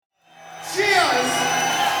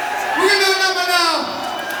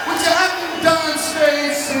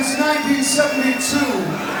1972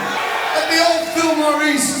 at the old Fillmore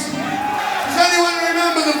East. Does anyone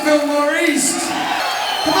remember the Fillmore East?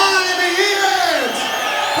 Come on, let me hear it!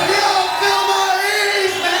 For the old Fillmore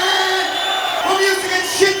East, man! We used to get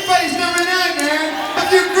shit-faced every night, man! A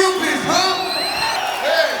few groupies, huh?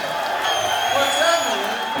 Hey, what's happening,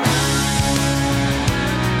 man?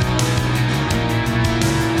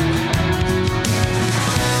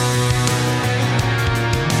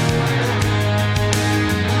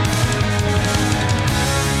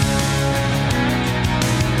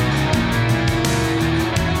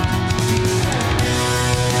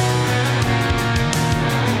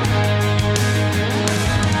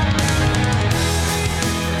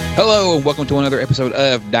 Hello and welcome to another episode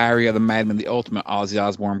of Diary of the Madman, the ultimate Ozzy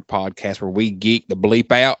Osbourne podcast where we geek the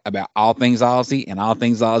bleep out about all things Ozzy and all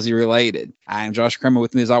things Ozzy related. I am Josh Kramer.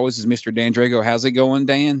 With me as always is Mr. Dan Drago. How's it going,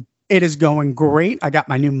 Dan? It is going great. I got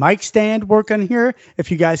my new mic stand working here. If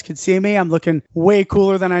you guys could see me, I'm looking way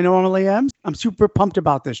cooler than I normally am. I'm super pumped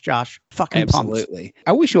about this, Josh. Fucking Absolutely. pumped.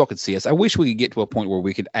 I wish you all could see us. I wish we could get to a point where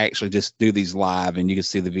we could actually just do these live and you could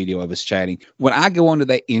see the video of us chatting. When I go into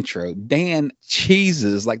that intro, Dan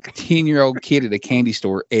cheeses like a 10-year-old kid at a candy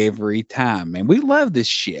store every time, man. We love this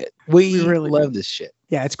shit. We really love this shit.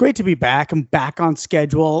 Yeah, it's great to be back. I'm back on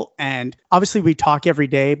schedule. And obviously we talk every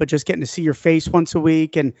day, but just getting to see your face once a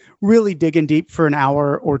week and really digging deep for an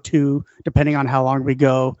hour or two, depending on how long we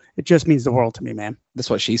go, it just means the world to me, man. That's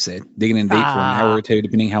what she said. Digging in deep for an hour or two,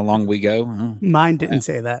 depending how long we go. Mine didn't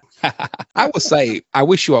say that. I will say, I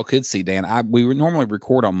wish you all could see Dan. We would normally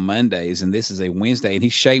record on Mondays, and this is a Wednesday, and he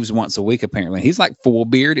shaves once a week, apparently. He's like full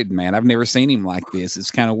bearded, man. I've never seen him like this.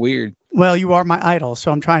 It's kind of weird. Well, you are my idol,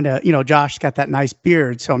 so I'm trying to, Josh got that nice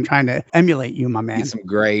beard, so I'm trying to emulate you, my man. Get some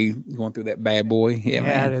gray going through that bad boy. Yeah,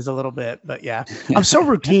 man. It is a little bit, but yeah. I'm so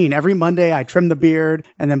routine. Every Monday I trim the beard,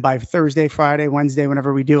 and then by Thursday, Friday, Wednesday,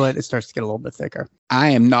 whenever we do it, it starts to get a little bit thicker. I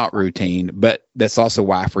am not routine, but that's also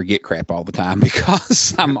why I forget crap all the time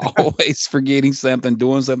because I'm always forgetting something,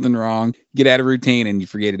 doing something wrong, get out of routine, and you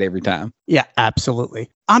forget it every time. Yeah, absolutely.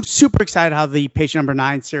 I'm super excited how the Patient Number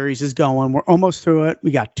 9 series is going. We're almost through it.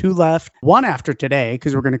 We got 2 left, 1 after today,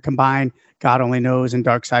 because we're going to combine God Only Knows and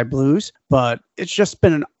Dark Side Blues. But it's just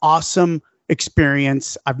been an awesome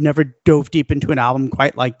experience. I've never dove deep into an album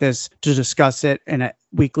quite like this to discuss it in a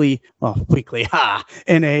in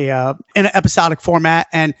an episodic format,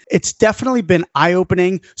 and it's definitely been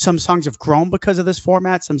eye-opening. Some songs have grown because of this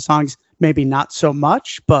format, some songs maybe not so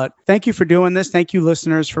much, but thank you for doing this. Thank you,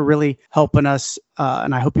 listeners, for really helping us,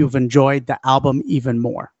 and I hope you've enjoyed the album even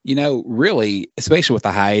more. Really, especially with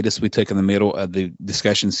the hiatus we took in the middle of the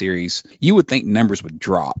discussion series, you would think numbers would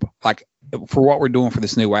drop. Like, for what we're doing for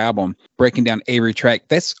this new album, breaking down every track,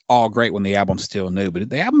 that's all great when the album's still new, but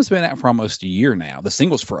the album's been out for almost a year now. The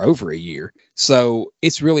singles for over a year. So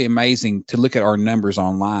it's really amazing to look at our numbers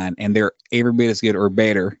online, and they're every bit as good or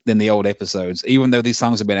better than the old episodes, even though these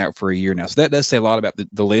songs have been out for a year now. So that does say a lot about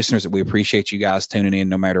the listeners, that we appreciate you guys tuning in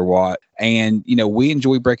no matter what. And, we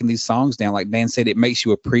enjoy breaking these songs down. Like Dan said, it makes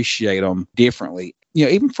you appreciate them differently.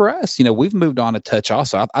 Even for us, we've moved on a touch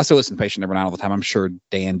also. I still listen to Patient Number 9 all the time. I'm sure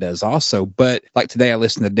Dan does also. But like today, I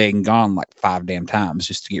listened to Dead and Gone like 5 damn times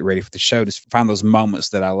just to get ready for the show, to find those moments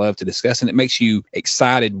that I love to discuss. And it makes you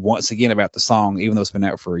excited once again about the song, even though it's been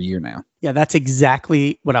out for a year now. Yeah, that's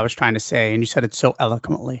exactly what I was trying to say. And you said it so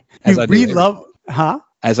eloquently. As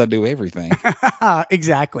I do everything.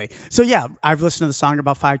 Exactly. So yeah, I've listened to the song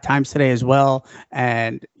about 5 times today as well.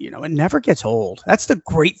 And, it never gets old. That's the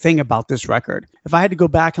great thing about this record. If I had to go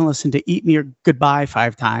back and listen to Eat Me or Goodbye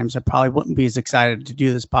 5 times, I probably wouldn't be as excited to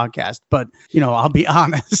do this podcast. But, I'll be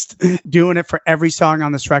honest, doing it for every song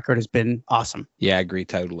on this record has been awesome. Yeah, I agree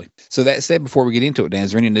totally. So that said, before we get into it, Dan,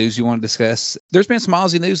 is there any news you want to discuss? There's been some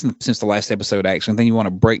Ozzy news since the last episode, actually. Anything you want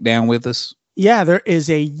to break down with us? Yeah, there is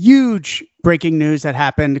a huge breaking news that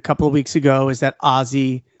happened a couple of weeks ago, is that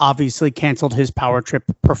Ozzy obviously canceled his Power Trip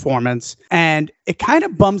performance. And it kind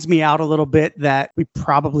of bums me out a little bit that we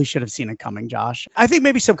probably should have seen it coming, Josh. I think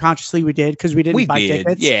maybe subconsciously we did, because we didn't buy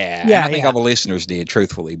tickets. Yeah, I think all the listeners did,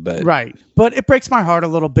 truthfully. But right. But it breaks my heart a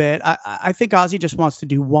little bit. I think Ozzy just wants to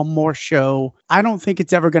do one more show. I don't think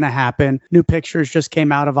it's ever going to happen. New pictures just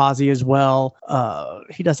came out of Ozzy as well.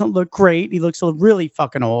 He doesn't look great. He looks really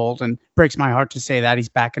fucking old, and breaks my heart to say that. He's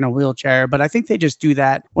back in a wheelchair. but I think they just do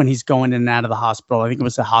that when he's going in and out of the hospital. I think it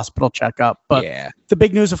was a hospital checkup. But yeah. The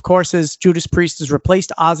big news, of course, is Judas Priest has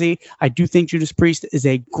replaced Ozzy. I do think Judas Priest is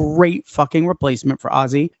a great fucking replacement for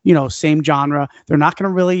Ozzy. You know, same genre. They're not going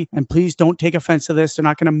to really, and please don't take offense to this, they're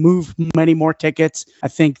not going to move many more tickets. I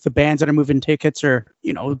think the bands that are moving tickets are,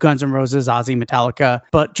 you know, Guns N' Roses, Ozzy, Metallica.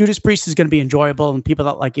 But Judas Priest is going to be enjoyable, and people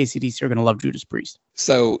that like AC/DC are going to love Judas Priest.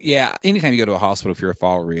 So, yeah, anytime you go to a hospital, if you're a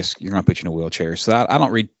fall risk, you're going to put you in a wheelchair. So I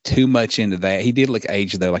don't read too much into that. He did look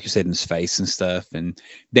aged, though, like you said, in his face and stuff. And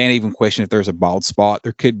Dan even questioned if there's a bald spot.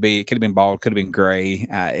 There could be. It could have been bald, could have been gray.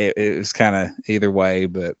 It was kind of either way.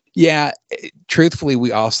 But, yeah, truthfully,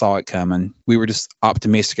 we all saw it coming. We were just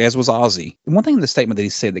optimistic, as was Ozzy. And one thing in the statement that he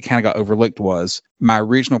said that kind of got overlooked was, my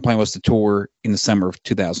original plan was to tour in the summer of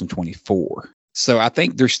 2024. So I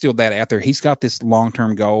think there's still that out there. He's got this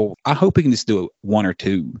long-term goal. I hope he can just do one or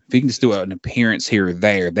two. If he can just do an appearance here or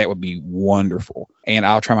there, that would be wonderful. And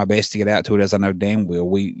I'll try my best to get out to it, as I know Dan will.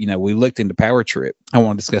 We looked into Power Trip. I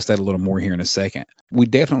want to discuss that a little more here in a second. We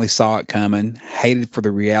definitely saw it coming, hated for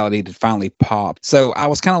the reality to finally pop. So I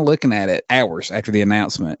was kind of looking at it hours after the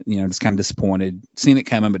announcement, just kind of disappointed, seeing it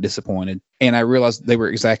coming, but disappointed. And I realized they were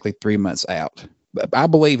exactly 3 months out. But I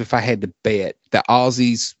believe if I had to bet that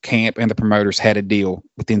Ozzy's camp and the promoters had a deal,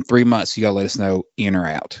 within 3 months, you got to let us know in or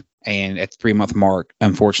out. And at the 3-month mark,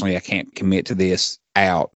 unfortunately, I can't commit to this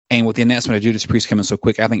out. And with the announcement of Judas Priest coming so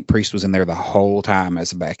quick, I think Priest was in there the whole time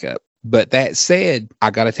as a backup. But that said,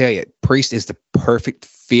 I got to tell you, Priest is the perfect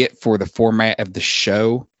fit for the format of the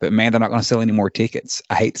show. But man, they're not going to sell any more tickets.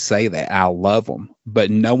 I hate to say that. I love them. But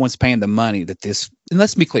no one's paying the money that this. And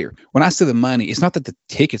let's be clear. When I say the money, it's not that the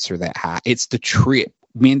tickets are that high. It's the trip.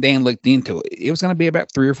 Me and Dan looked into it. It was going to be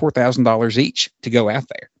about $3,000 or $4,000 each to go out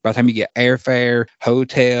there. By the time you get airfare,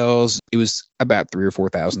 hotels, it was about $3,000 or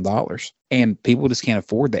 $4,000. And people just can't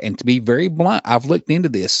afford that. And to be very blunt, I've looked into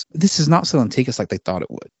this. This is not selling tickets like they thought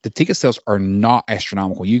it would. The ticket sales are not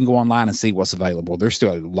astronomical. You can go online and see what's available. There's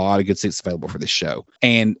still a lot of good seats available for this show.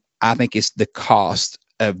 And I think it's the cost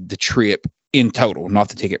of the trip in total, not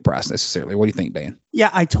the ticket price necessarily. What do you think, Dan? Yeah,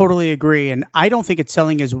 I totally agree. And I don't think it's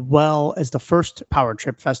selling as well as the first Power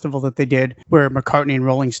Trip festival that they did, where McCartney and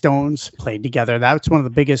Rolling Stones played together. That's one of the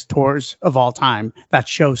biggest tours of all time, that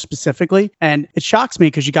show specifically. And it shocks me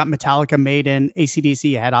because you got Metallica, Maiden, AC/DC,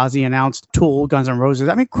 you had Ozzy announced, Tool, Guns N' Roses.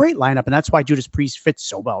 I mean, great lineup. And that's why Judas Priest fits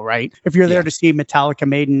so well, right? If you're there to see Metallica,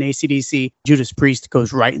 Maiden, AC/DC, Judas Priest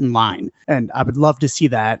goes right in line. And I would love to see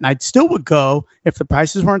that. And I still would go if the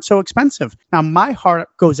prices weren't so expensive. Now, my heart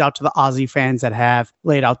goes out to the Ozzy fans that have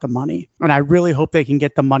laid out the money. And I really hope they can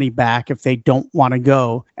get the money back if they don't want to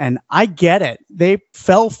go. And I get it. They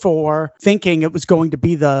fell for thinking it was going to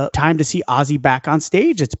be the time to see Ozzy back on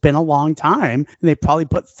stage. It's been a long time. And they probably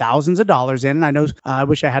put thousands of dollars in. And I know, I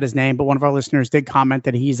wish I had his name, but one of our listeners did comment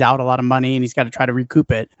that he's out a lot of money and he's got to try to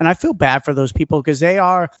recoup it. And I feel bad for those people because they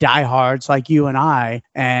are diehards like you and I.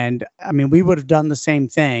 And I mean, we would have done the same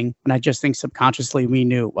thing. And I just think subconsciously we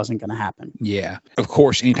knew it wasn't going to happen. Yeah. Of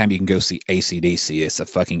course, anytime you can go see AC/DC, it's a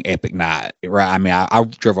fucking epic night, right? I mean, I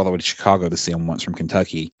drove all the way to Chicago to see them once from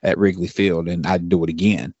Kentucky at Wrigley Field, and I'd do it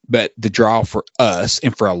again. But the draw for us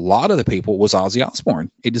and for a lot of the people was Ozzy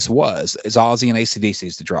Osbourne. It just was. It's Ozzy and AC/DC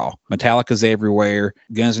is the draw. Metallica's everywhere.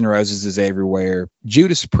 Guns N' Roses is everywhere.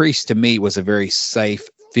 Judas Priest, to me, was a very safe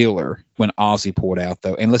filler when Ozzy pulled out,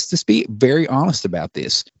 though. And let's just be very honest about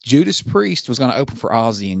this. Judas Priest was going to open for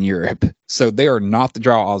Ozzy in Europe. So they are not the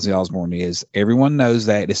draw Ozzy Osbourne is. Everyone knows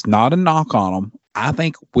that. It's not a knock on them. I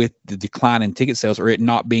think with the decline in ticket sales or it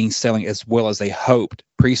not being selling as well as they hoped,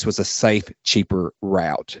 Priest was a safe, cheaper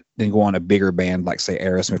route than going a bigger band like, say,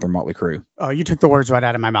 Aerosmith or Motley Crue. Oh, you took the words right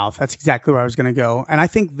out of my mouth. That's exactly where I was going to go. And I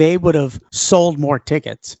think they would have sold more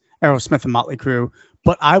tickets, Aerosmith and Motley Crue,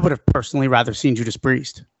 but I would have personally rather seen Judas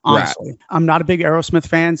Priest, honestly. Right. I'm not a big Aerosmith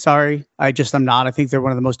fan. Sorry. I'm not. I think they're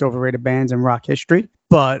one of the most overrated bands in rock history.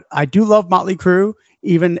 But I do love Motley Crue,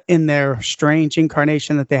 even in their strange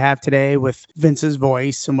incarnation that they have today with Vince's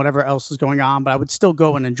voice and whatever else is going on. But I would still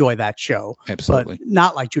go and enjoy that show. Absolutely. But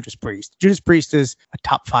not like Judas Priest. Judas Priest is a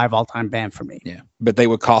top 5 all-time band for me. Yeah. But they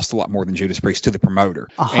would cost a lot more than Judas Priest to the promoter.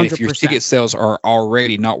 100%. And if your ticket sales are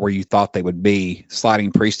already not where you thought they would be,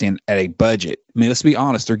 sliding Priest in at a budget, I mean, let's be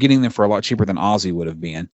honest, they're getting them for a lot cheaper than Ozzy would have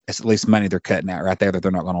been. It's at least money they're cutting out right there that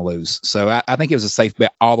they're not going to lose. So I think it was a safe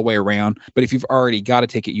bet all the way around. But if you've already got a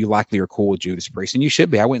ticket, you likely are cool with Judas Priest. And you should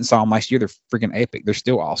be. I went and saw them last year. They're freaking epic. They're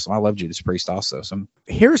still awesome. I love Judas Priest also. So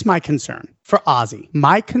here's my concern for Ozzy.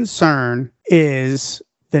 My concern is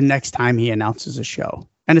the next time he announces a show.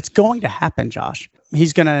 And it's going to happen, Josh.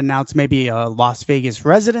 He's going to announce maybe a Las Vegas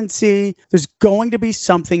residency. There's going to be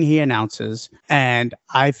something he announces. And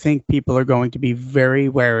I think people are going to be very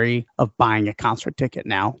wary of buying a concert ticket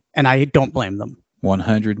now. And I don't blame them.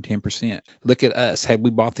 110%. Look at us. Had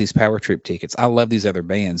we bought these Power Trip tickets, I love these other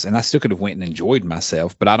bands, and I still could have went and enjoyed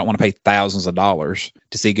myself, but I don't want to pay thousands of dollars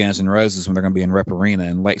to see Guns N' Roses when they're going to be in Rep Arena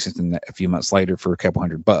in Lexington a few months later for a couple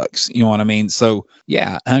 $100. You know what I mean? So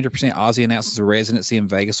yeah, 100%. Ozzy announces a residency in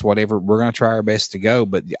Vegas, whatever. We're going to try our best to go,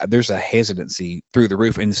 but there's a hesitancy through the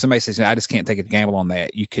roof. And somebody says, I just can't take a gamble on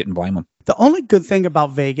that. You couldn't blame them. The only good thing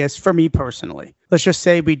about Vegas, for me personally, let's just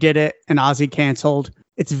say we did it and Ozzy canceled.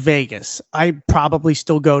 It's Vegas. I probably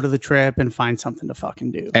still go to the trip and find something to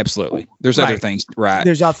fucking do. Absolutely. There's other things, right?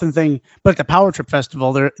 There's other thing, but at the Power Trip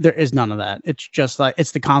Festival, there is none of that. It's just like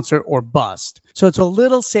it's the concert or bust. So it's a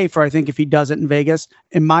little safer, I think, if he does it in Vegas.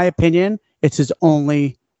 In my opinion, it's his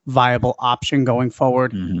only viable option going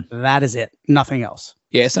forward. Mm-hmm. That is it. Nothing else.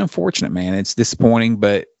 Yeah, it's unfortunate, man. It's disappointing,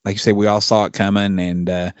 but like you said, we all saw it coming,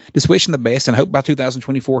 and just wish him the best and hope by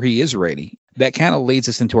 2024 he is ready. That kind of leads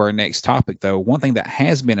us into our next topic, though. One thing that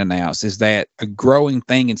has been announced is that a growing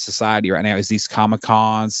thing in society right now is these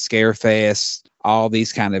Comic-Cons, Scarefests, all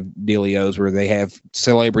these kind of dealios where they have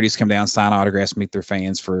celebrities come down, sign autographs, meet their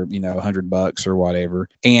fans for, $100 or whatever.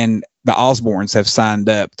 And the Osbournes have signed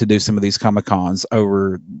up to do some of these Comic-Cons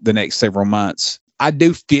over the next several months. I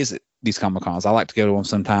do visit these Comic-Cons. I like to go to them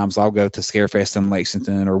sometimes. I'll go to Scarefest in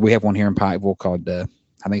Lexington, or we have one here in Pikeville called, I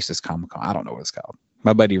think it's just Comic-Con. I don't know what it's called.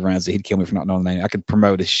 My buddy runs it. He'd kill me for not knowing the name. I could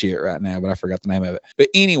promote his shit right now, but I forgot the name of it. But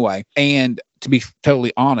anyway, and to be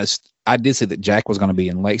totally honest, I did say that Jack was going to be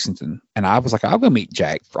in Lexington, and I was like, I'll go meet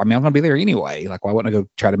Jack. I'm going to be there anyway. Like, why wouldn't I go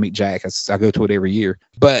try to meet Jack? I go to it every year.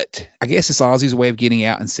 But I guess it's Ozzy's way of getting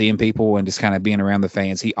out and seeing people and just kind of being around the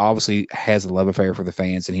fans. He obviously has a love affair for the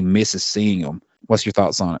fans, and he misses seeing them. What's your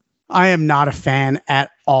thoughts on it? I am not a fan at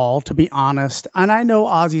all, to be honest. And I know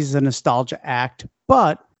Ozzy's a nostalgia act,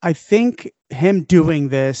 but I think him doing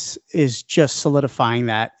this is just solidifying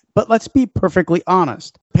that. But let's be perfectly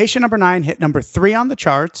honest. Patient Number 9 hit number 3 on the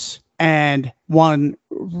charts and won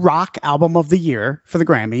Rock Album of the Year for the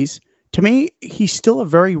Grammys. To me, he's still a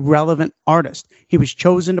very relevant artist. He was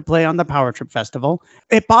chosen to play on the Power Trip Festival.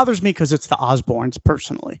 It bothers me because it's the Osbournes,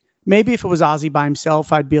 personally. Maybe if it was Ozzy by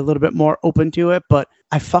himself, I'd be a little bit more open to it, but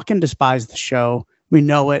I fucking despise the show. We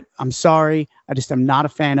know it. I'm sorry. I just am not a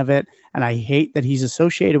fan of it, and I hate that he's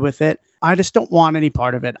associated with it. I just don't want any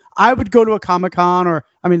part of it. I would go to a Comic-Con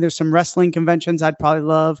there's some wrestling conventions I'd probably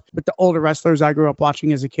love, but the older wrestlers I grew up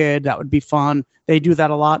watching as a kid, that would be fun. They do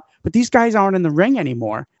that a lot, but these guys aren't in the ring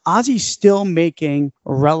anymore. Ozzy's still making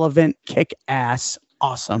relevant, kick-ass,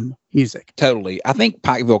 awesome music. Totally. I think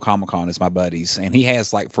Pikeville Comic-Con is my buddies, and he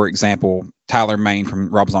has, like, for example, Tyler Main from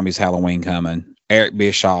Rob Zombie's Halloween coming, Eric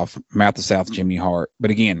Bischoff, Mouth of South, Jimmy Hart,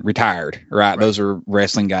 but again, retired, right? Those are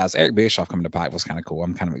wrestling guys. Eric Bischoff coming to Pikeville was kind of cool.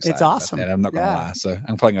 I'm kind of excited. It's awesome. About that. I'm not going to lie. So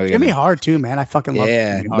I'm playing with Jimmy Hart too, man. I fucking love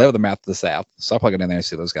Jimmy Hart. They're the Mouth of the South. So I'll plug it in there and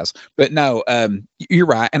see those guys. But no, you're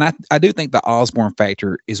right. And I do think the Osbourne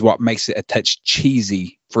factor is what makes it a touch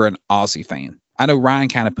cheesy for an Ozzy fan. I know Ryan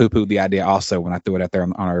kind of poo-pooed the idea also when I threw it out there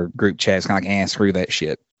on our group chat. It's kind of like, screw that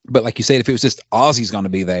shit. But like you said, if it was just Ozzy's going to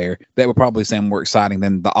be there, that would probably sound more exciting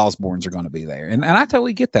than the Osbournes are going to be there. And I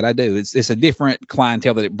totally get that. I do. It's a different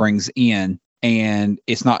clientele that it brings in, and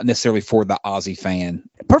it's not necessarily for the Ozzy fan.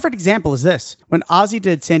 A perfect example is this. When Ozzy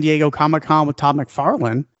did San Diego Comic-Con with Todd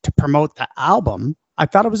McFarlane to promote the album, I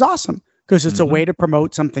thought it was awesome because it's a way to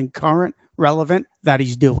promote something current, relevant that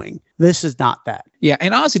he's doing. This is not that. Yeah,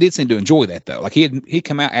 and Ozzy did seem to enjoy that, though. Like, he'd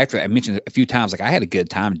come out after that. I mentioned it a few times, like, I had a good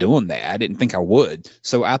time doing that. I didn't think I would.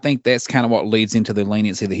 So I think that's kind of what leads into the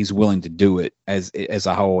leniency that he's willing to do it as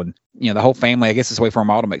a whole. And, the whole family, I guess it's a way for them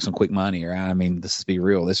all to make some quick money, right? I mean, let's be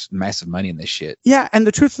real. There's massive money in this shit. Yeah, and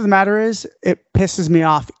the truth of the matter is, it pisses me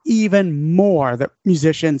off even more that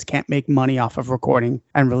musicians can't make money off of recording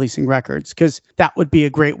and releasing records, because that would be a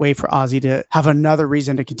great way for Ozzy to have another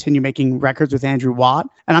reason to continue making records with Andrew Watt.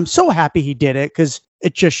 And I'm so happy he did it, because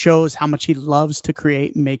it just shows how much he loves to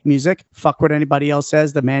create and make music. Fuck what anybody else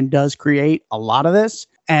says. The man does create a lot of this.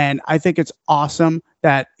 And I think it's awesome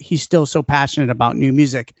that he's still so passionate about new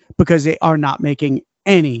music, because they are not making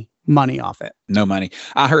any money off it. No money.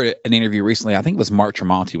 I heard an interview recently. I think it was Mark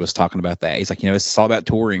Tremonti was talking about that. He's like, it's all about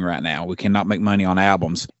touring right now. We cannot make money on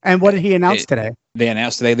albums. And what did he announce today? They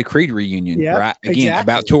announced today the Creed reunion, right? Again,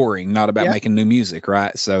 about touring, not about making new music,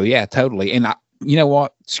 right? So yeah, totally. And you know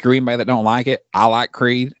what? Screw anybody that don't like it. I like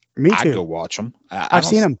Creed. Me too. I'd go watch them. I've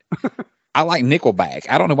seen them. I like Nickelback.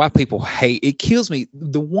 I don't know why people hate it. Kills me.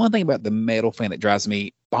 The one thing about the metal fan that drives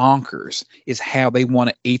me bonkers is how they want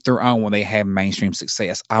to eat their own when they have mainstream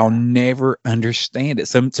success. I'll never understand it.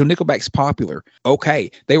 So Nickelback's popular. Okay.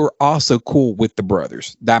 They were also cool with the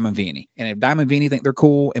brothers, Diamond Vinny. And if Diamond Vinny think they're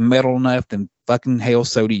cool and metal enough, then fucking hell,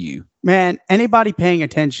 so do you. Man, anybody paying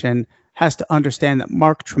attention has to understand that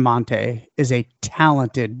Mark Tremonti is a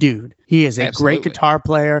talented dude. He is a Absolutely. great guitar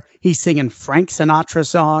player. He's singing Frank Sinatra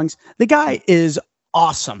songs. The guy is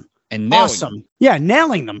awesome. And nailing Awesome. them. Yeah,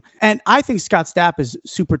 nailing them. And I think Scott Stapp is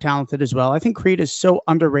super talented as well. I think Creed is so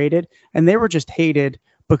underrated, and they were just hated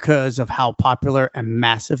because of how popular and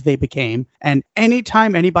massive they became. And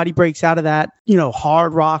anytime anybody breaks out of that,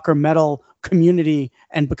 hard rock or metal community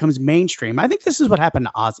and becomes mainstream, I think this is what happened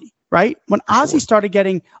to Ozzy, right? When Ozzy started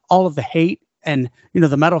getting all of the hate and,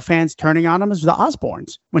 the metal fans turning on him, it was the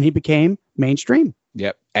Osbournes when he became mainstream.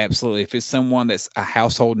 Yep, absolutely. If it's someone that's a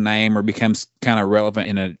household name or becomes kind of relevant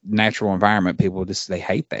in a natural environment, people they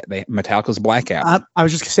hate that. Metallica's Blackout. I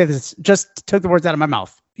was just going to say this, just took the words out of my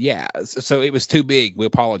mouth. Yeah, so it was too big. We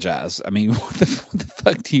apologize. I mean, what the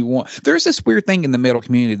fuck do you want? There's this weird thing in the metal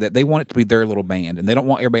community that they want it to be their little band, and they don't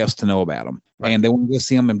want everybody else to know about them. Right. And they want to go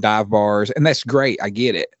see them in dive bars, and that's great. I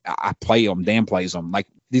get it. I play them. Dan plays them. Like,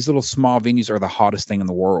 these little small venues are the hottest thing in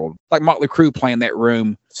the world. Like Motley Crue playing that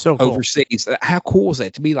room so cool. Overseas. How cool is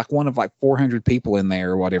that to be like one of 400 people in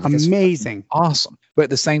there or whatever? Amazing. Awesome. But at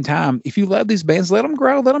the same time, if you love these bands, let them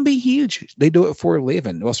grow, let them be huge. They do it for a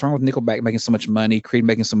living. What's wrong with Nickelback making so much money, Creed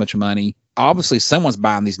making so much money? Obviously, someone's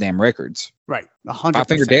buying these damn records. Right. 100%. Five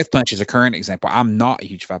Finger Death Punch is a current example. I'm not a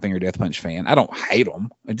huge Five Finger Death Punch fan. I don't hate them.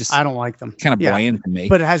 I don't like them. Kind of bland to me.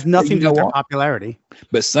 But it has nothing to do with their popularity.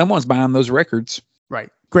 But someone's buying those records. Right.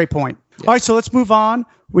 Great point. Yeah. All right, so let's move on.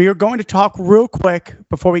 We are going to talk real quick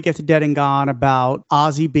before we get to Dead and Gone about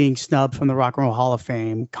Ozzy being snubbed from the Rock and Roll Hall of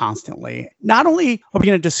Fame constantly. Not only are we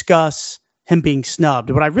going to discuss him being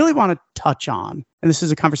snubbed, what I really want to touch on, and this is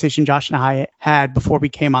a conversation Josh and I had before we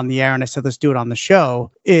came on the air, and I said, let's do it on the show,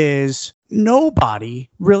 is nobody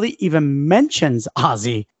really even mentions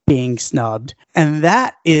Ozzy being snubbed. And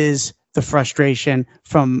that is the frustration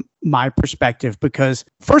from my perspective, because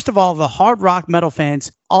first of all, the hard rock metal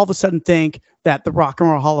fans all of a sudden think that the Rock and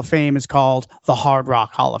Roll Hall of Fame is called the Hard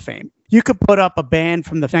Rock Hall of Fame. You could put up a band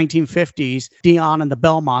from the 1950s, Dion and the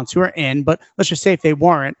Belmonts, who are in, but let's just say if they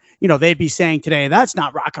weren't, they'd be saying today, that's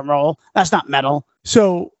not rock and roll, that's not metal.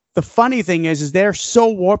 So the funny thing is they're so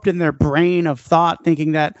warped in their brain of thought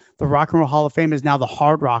thinking that the Rock and Roll Hall of Fame is now the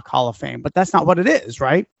Hard Rock Hall of Fame, but that's not what it is,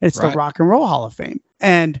 right? It's the Rock and Roll Hall of Fame.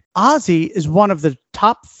 And Ozzy is one of the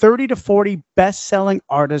top 30 to 40 best-selling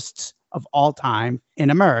artists of all time in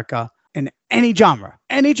America in any genre.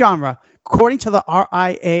 According to the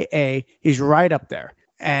RIAA, he's right up there.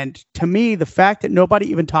 And to me, the fact that nobody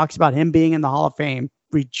even talks about him being in the Hall of Fame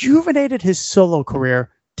rejuvenated his solo career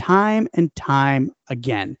time and time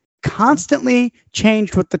again. Constantly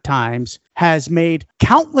changed with the times, has made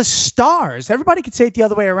countless stars. Everybody could say it the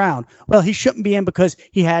other way around. Well, he shouldn't be in because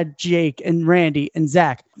he had Jake and Randy and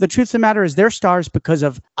Zach. The truth of the matter is they're stars because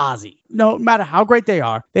of Ozzy. No matter how great they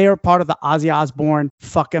are part of the Ozzy Osbourne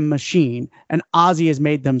fucking machine. And Ozzy has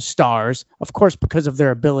made them stars, of course, because of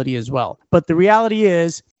their ability as well. But the reality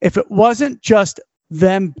is, if it wasn't just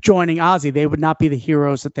them joining Ozzy, they would not be the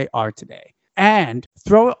heroes that they are today. And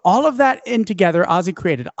throw all of that in together, Ozzy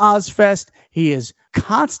created Ozfest. He is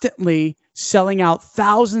constantly selling out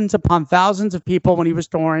thousands upon thousands of people when he was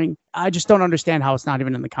touring. I just don't understand how it's not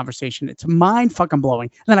even in the conversation. It's mind fucking blowing.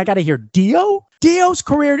 And then I got to hear Dio. Dio's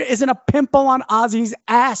career isn't a pimple on Ozzy's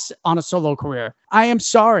ass on a solo career. I am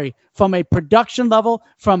sorry. From a production level,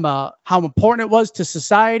 from how important it was to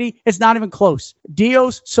society, it's not even close.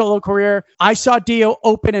 Dio's solo career, I saw Dio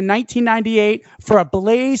open in 1998 for a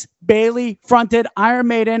Blaze Bayley fronted Iron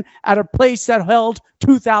Maiden at a place that held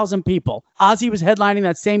 2,000 people. Ozzy was headlining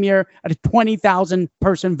that same year at a 20,000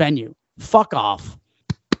 person venue. Fuck off.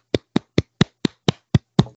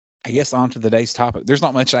 I guess on to today's topic. There's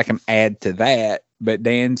not much I can add to that, but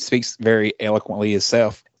Dan speaks very eloquently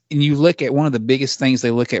himself. And you look at one of the biggest things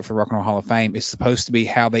they look at for Rock and Roll Hall of Fame is supposed to be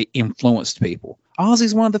how they influenced people.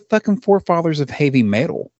 Ozzy's one of the fucking forefathers of heavy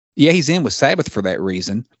metal. Yeah, he's in with Sabbath for that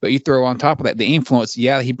reason, but you throw on top of that the influence.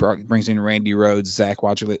 Yeah, he brings in Randy Rhoads, Zach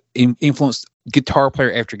Wildger, influenced guitar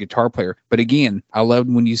player after guitar player. But again, I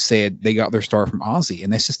loved when you said they got their start from Ozzy,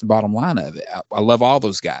 and that's just the bottom line of it. I love all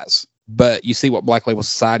those guys. But you see what Black Label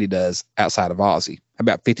Society does outside of Ozzy.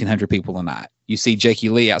 About 1,500 people a night. You see Jakey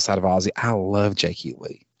Lee outside of Ozzy. I love Jakey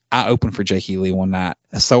Lee. I opened for Jakey Lee one night.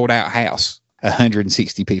 A sold-out house.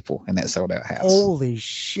 160 people in that sold out house. Holy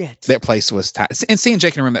shit. That place was tight. And seeing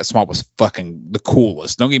Jake in a room that small was fucking the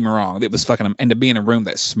coolest. Don't get me wrong. It was fucking, and to be in a room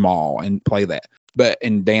that small and play that.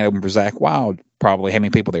 And Dan opened for Zach Wild. Probably how many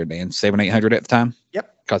people there, Dan? 700-800 at the time?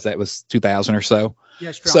 Yep. Because that was 2000 or so.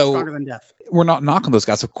 Yeah, stronger than death. We're not knocking those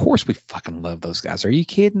guys. Of course, we fucking love those guys. Are you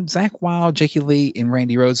kidding? Zach Wild, Jakey Lee, and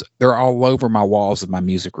Randy Rhoads, they're all over my walls of my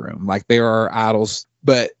music room. Like, they are idols.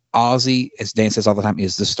 But Ozzy, as Dan says all the time,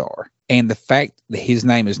 is the star. And the fact that his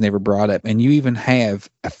name is never brought up, and you even have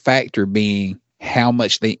a factor being how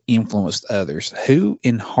much they influenced others. Who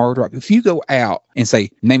in hard rock, if you go out and say,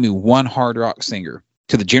 name me one hard rock singer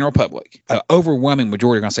to the general public, an overwhelming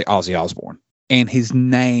majority are going to say Ozzy Osbourne. And his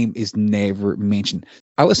name is never mentioned.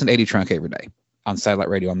 I listen to 80 Trunk every day on satellite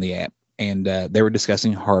radio on the app. And they were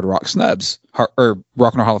discussing hard rock snubs, or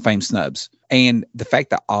Rock and Roll Hall of Fame snubs. And the fact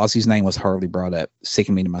that Ozzy's name was hardly brought up,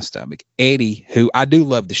 sickened me to my stomach. Eddie, who I do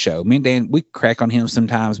love the show. Me and Dan, we crack on him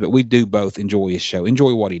sometimes, but we do both enjoy his show,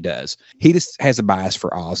 enjoy what he does. He just has a bias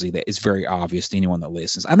for Ozzy that is very obvious to anyone that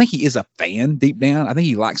listens. I think he is a fan deep down. I think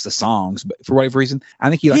he likes the songs, but for whatever reason, I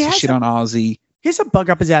think he likes to shit on Ozzy. He has a bug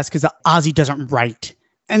up his ass because Ozzy doesn't write.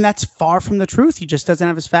 And that's far from the truth. He just doesn't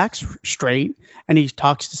have his facts straight. And he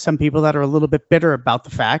talks to some people that are a little bit bitter about the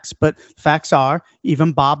facts. But the facts are,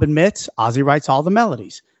 even Bob admits, Ozzy writes all the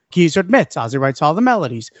melodies. Geezer admits, Ozzy writes all the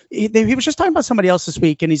melodies. He was just talking about somebody else this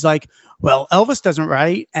week. And he's like, well, Elvis doesn't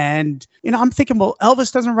write. And, I'm thinking, well,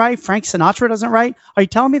 Elvis doesn't write. Frank Sinatra doesn't write. Are you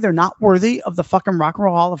telling me they're not worthy of the fucking Rock and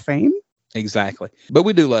Roll Hall of Fame? Exactly. But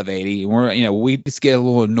we do love 80. We just get a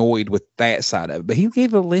little annoyed with that side of it. But he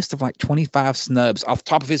gave a list of like 25 snubs off the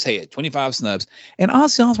top of his head, 25 snubs. And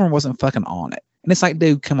Ozzy Osbourne wasn't fucking on it. And it's like,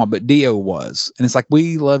 dude, come on. But Dio was. And it's like,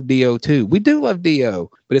 we love Dio too. We do love Dio.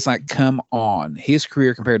 But it's like, come on. His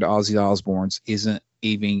career compared to Ozzy Osbourne's isn't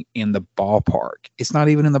even in the ballpark. It's not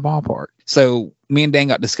even in the ballpark. So me and Dan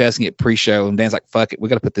got discussing it pre-show, and Dan's like, fuck it, we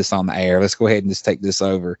got to put this on the air. Let's go ahead and just take this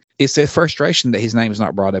over. It's a frustration that his name is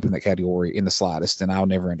not brought up in that category in the slightest, and I'll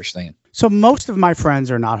never understand. So most of my friends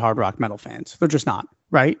are not hard rock metal fans. They're just not,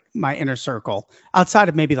 right? My inner circle, outside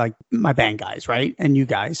of maybe like my band guys, right? And you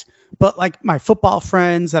guys. But like my football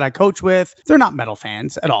friends that I coach with, they're not metal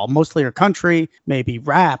fans at all. Mostly are country, maybe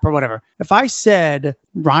rap or whatever. If I said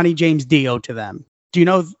Ronnie James Dio to them, do you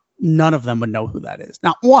know none of them would know who that is?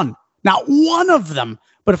 Not one of them.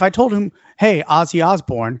 But if I told him, hey, Ozzy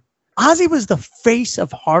Osbourne, Ozzy was the face of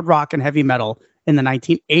hard rock and heavy metal in the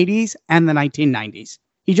 1980s and the 1990s.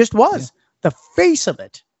 He just was the face of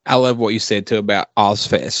it. I love what you said too about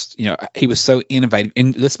Ozfest. He was so innovative.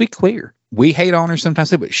 And let's be clear, we hate on her sometimes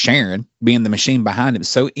too, but Sharon, being the machine behind him,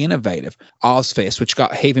 so innovative. Ozfest, which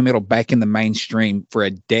got heavy metal back in the mainstream for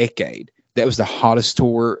a decade. That was the hottest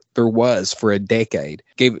tour there was for a decade.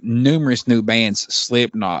 Gave numerous new bands,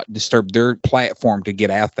 Slipknot, Disturbed, their platform to get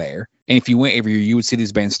out there. And if you went every year, you would see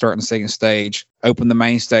these bands start on the second stage, open the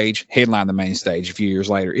main stage, headline the main stage a few years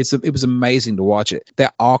later. It was amazing to watch it.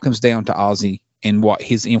 That all comes down to Ozzy and what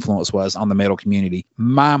his influence was on the metal community.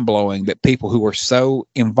 Mind-blowing that people who are so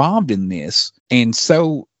involved in this and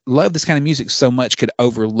so love this kind of music so much could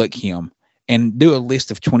overlook him and do a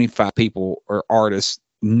list of 25 people or artists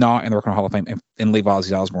not in the Rock and Roll Hall of Fame and leave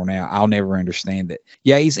Ozzy Osbourne out. I'll never understand it.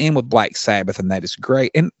 Yeah, he's in with Black Sabbath, and that is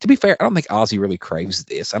great. And to be fair, I don't think Ozzy really craves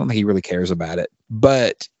this. I don't think he really cares about it.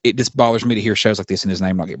 But it just bothers me to hear shows like this and his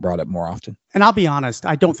name not get brought up more often. And I'll be honest,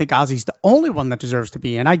 I don't think Ozzy's the only one that deserves to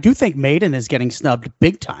be in. I do think Maiden is getting snubbed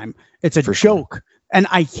big time. It's a joke. Sure. And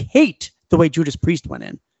I hate the way Judas Priest went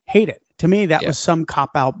in. Hate it. To me, that was some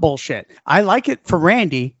cop-out bullshit. I like it for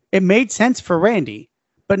Randy. It made sense for Randy,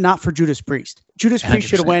 but not for Judas Priest. Judas Priest 100%.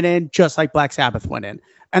 Should have went in just like Black Sabbath went in.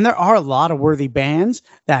 And there are a lot of worthy bands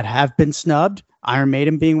that have been snubbed, Iron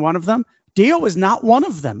Maiden being one of them. Dio is not one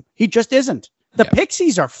of them. He just isn't. The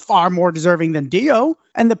Pixies are far more deserving than Dio.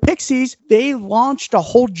 And the Pixies, they launched a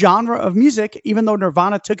whole genre of music, even though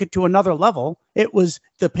Nirvana took it to another level. It was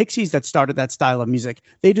the Pixies that started that style of music.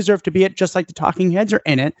 They deserve to be it, just like the Talking Heads are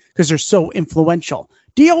in it, because they're so influential.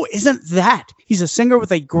 Dio isn't that. He's a singer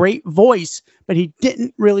with a great voice, but he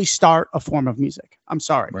didn't really start a form of music. I'm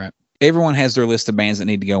sorry. Right. Everyone has their list of bands that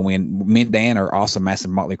need to go in. Me and Dan are also massive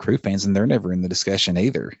Motley Crue fans, and they're never in the discussion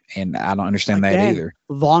either. And I don't understand that either.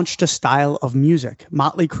 Launched a style of music.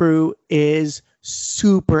 Motley Crue is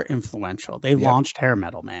super influential. They launched hair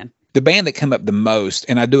metal, man. The band that come up the most,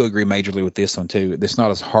 and I do agree majorly with this one too, it's not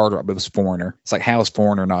as hard rock, but it was Foreigner. It's like, how is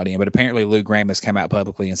Foreigner not in? But apparently Lou Gramm has come out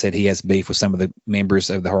publicly and said he has beef with some of the members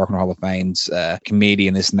of the Rock and Roll Hall of Fame's committee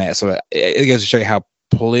and this and that. So it goes to show you how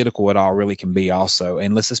political it all really can be also.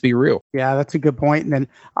 And let's just be real. Yeah, that's a good point. And then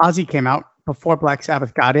Ozzy came out before Black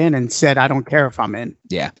Sabbath got in and said, I don't care if I'm in.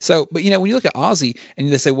 Yeah. So, but when you look at Ozzy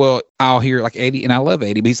and they say, well, I'll hear like Eddie, and I love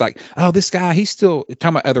Eddie, but he's like, oh, this guy, he's still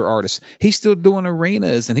talking about other artists. He's still doing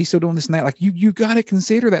arenas and he's still doing this and that. Like you got to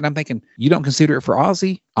consider that. And I'm thinking, you don't consider it for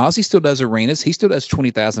Ozzy. Ozzy still does arenas. He still does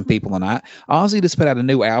 20,000 people a night. Ozzy just put out a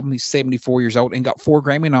new album. He's 74 years old and got 4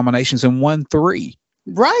 Grammy nominations and won 3.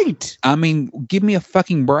 Right. I mean, give me a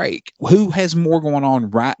fucking break. Who has more going on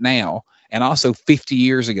right now and also 50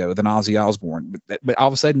 years ago than Ozzy Osbourne? But all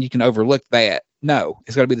of a sudden you can overlook that. No,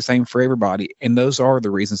 it's got to be the same for everybody. And those are the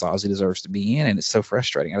reasons Ozzy deserves to be in. And it's so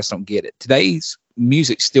frustrating. I just don't get it. Today's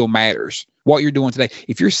music still matters. What you're doing today,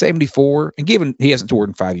 if you're 74, and given he hasn't toured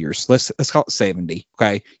in 5 years, let's call it 70.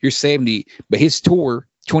 Okay. You're 70, but his tour,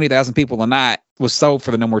 20,000 people a night, was sold for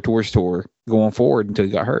the No More Tours tour going forward until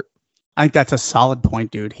he got hurt. I think that's a solid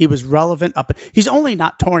point, dude. He was relevant up. He's only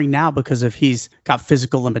not touring now because he's got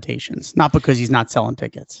physical limitations, not because he's not selling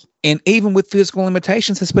tickets. And even with physical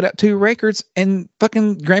limitations, has put out 2 records and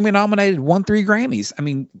fucking Grammy nominated, won 3 Grammys. I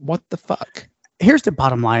mean, what the fuck? Here's the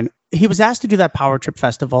bottom line. He was asked to do that Power Trip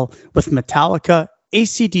Festival with Metallica,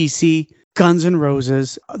 AC/DC, Guns N'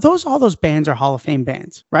 Roses. All those bands are Hall of Fame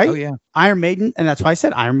bands, right? Oh, yeah. Iron Maiden, and that's why I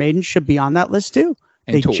said Iron Maiden should be on that list too.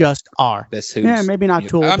 And they Tool. just are. That's who's, yeah, maybe not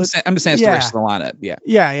Tool. I'm just saying it's the rest of the lineup. Yeah.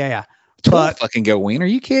 Yeah. Tool But fucking go in. Are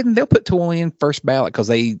you kidding? They'll put Tool in first ballot because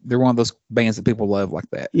they're one of those bands that people love like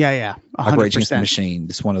that. yeah, Like Rage Against the 100%. Machine.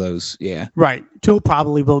 It's one of those. Yeah. Right. Tool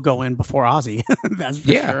probably will go in before Ozzy. That's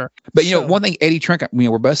for sure. But one thing Eddie Trunk,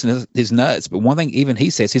 we're busting his nuts, but one thing even he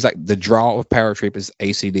says, he's like, the draw of Power Trip is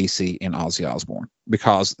AC/DC and Ozzy Osbourne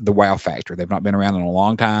because the wow factor. They've not been around in a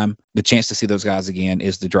long time. The chance to see those guys again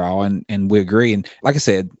is the draw, and we agree. And like I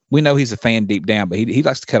said, we know he's a fan deep down, but he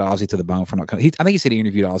likes to cut Ozzy to the bone for not coming. I think he said he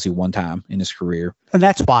interviewed Ozzy one time in his career. And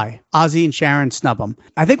that's why Ozzy and Sharon snub him.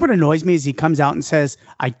 I think what annoys me is he comes out and says,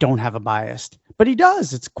 I don't have a bias. But he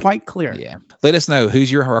does. It's quite clear. Yeah. Let us know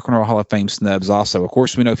who's your Rock and Roll Hall of Fame snubs also. Of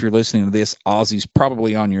course, we know if you're listening to this, Ozzy's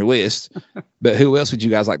probably on your list. But who else would you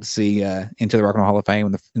guys like to see into the Rock and Roll Hall of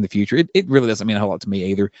Fame in the future? It really doesn't mean a whole lot to me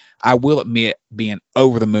either. I will admit being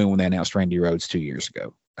over the moon when they announced Randy Rhoads 2 years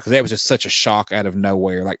ago. Because that was just such a shock out of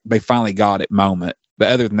nowhere. Like, they finally got it moment. But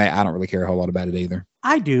other than that, I don't really care a whole lot about it either.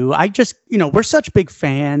 I do. I just, we're such big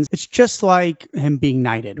fans. It's just like him being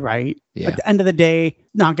knighted, right? Yeah. At the end of the day,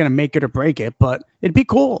 not going to make it or break it, but it'd be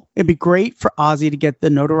cool. It'd be great for Ozzy to get the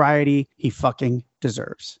notoriety he fucking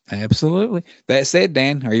deserves. Absolutely. That said,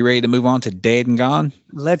 Dan, are you ready to move on to Dead and Gone?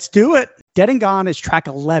 Let's do it. Dead and Gone is track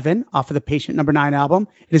 11 off of the Patient Number 9 album.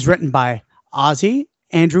 It is written by Ozzy,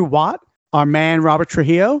 Andrew Watt, our man Robert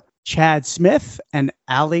Trujillo, Chad Smith, and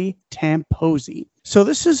Ali Tamposi. So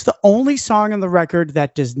this is the only song on the record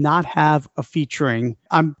that does not have a featuring.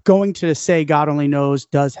 I'm going to say God Only Knows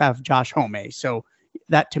does have Josh Homme. So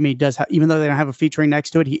that to me does have, even though they don't have a featuring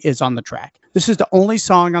next to it, he is on the track. This is the only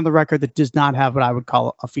song on the record that does not have what I would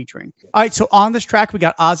call a featuring. All right, so on this track, we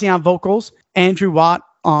got Ozzy on vocals, Andrew Watt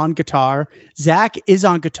on guitar, Zach is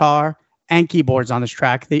on guitar and keyboards on this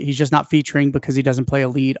track. He's just not featuring because he doesn't play a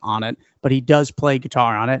lead on it, but he does play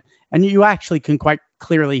guitar on it. And you actually can quite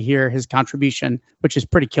clearly hear his contribution, which is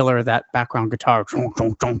pretty killer, that background guitar.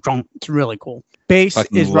 It's really cool. Bass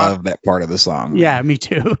is love that part of the song. Yeah, me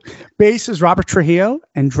too. Bass is Robert Trujillo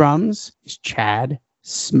and drums is Chad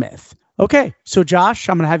Smith. Okay, so Josh,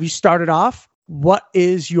 I'm going to have you start it off. What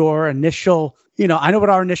is your initial, I know what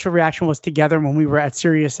our initial reaction was together when we were at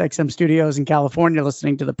Sirius XM Studios in California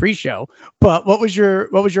listening to the pre-show, but what was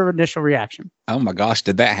your initial reaction? Oh my gosh,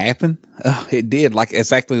 did that happen? Oh, it did, like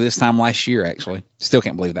exactly this time last year, actually. Still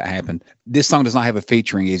can't believe that happened. This song does not have a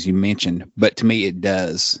featuring, as you mentioned, but to me it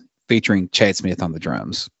does, featuring Chad Smith on the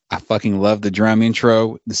drums. I fucking love the drum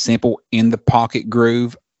intro, the simple in the pocket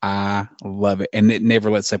groove. I love it. And it never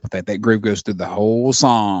lets up with that. That groove goes through the whole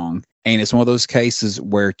song. And it's one of those cases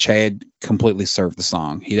where Chad completely served the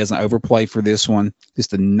song. He doesn't overplay for this one.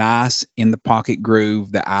 Just a nice in the pocket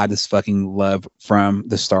groove that I just fucking love from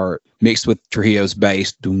the start. Mixed with Trujillo's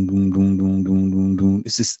bass. Doom, doom, doom, doom, doom, doom, doom.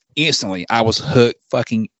 It's just instantly, I was hooked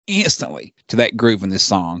fucking instantly to that groove in this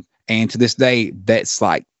song. And to this day, that's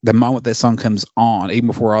like the moment that song comes on, even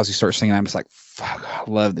before Ozzy starts singing, I'm just like, fuck, I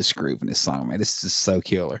love this groove in this song, man. This is so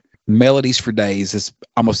killer. Melodies for Days is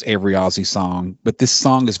almost every Ozzy song, but this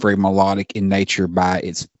song is very melodic in nature by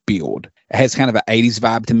its build. It has kind of an 80s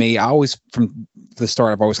vibe to me. I always, from the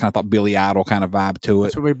start, I've always kind of thought Billy Idol kind of vibe to it.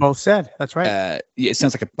 That's what we both said. That's right. Yeah, it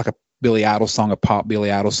sounds like a Billy Idol song, a pop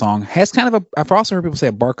Billy Idol song. Has kind of I've also heard people say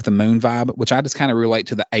a Bark the Moon vibe, which I just kind of relate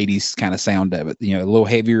to the 80s kind of sound of it. A little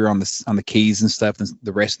heavier on the keys and stuff than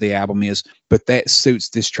the rest of the album is, but that suits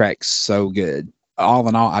this track so good. all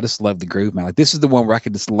in all, I just love the groove, man. Like, this is the one where I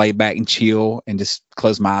could just lay back and chill and just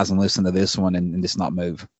close my eyes and listen to this one and just not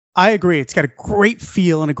move. I agree. It's got a great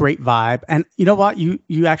feel and a great vibe. And you know what?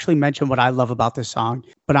 You actually mentioned what I love about this song,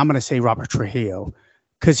 but I'm going to say Robert Trujillo,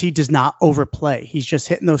 because he does not overplay. He's just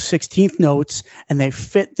hitting those 16th notes, and they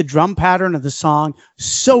fit the drum pattern of the song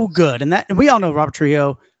so good. And we all know Robert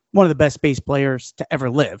Trujillo, one of the best bass players to ever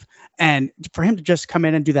live. And for him to just come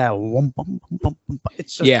in and do that,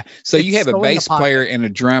 it's just, yeah. So you have a so bass player and a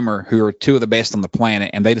drummer who are two of the best on the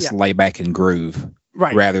planet, and they just lay back and groove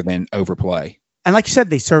rather than overplay. And like you said,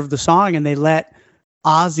 they served the song and they let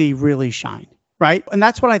Ozzy really shine, right? And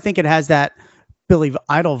that's what I think it has, that Billy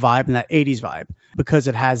Idol vibe and that 80s vibe, because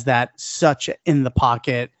it has that such in the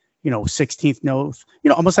pocket, 16th note,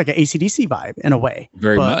 almost like an AC/DC vibe in a way.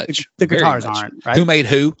 Very much. The guitars aren't, right? Who made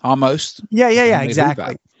who, almost. Yeah,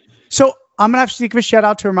 exactly. So I'm going to have to give a shout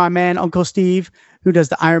out to my man, Uncle Steve, who does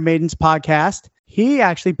the Iron Maidens podcast. He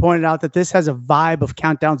actually pointed out that this has a vibe of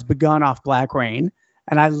Countdown's Begun off Black Rain.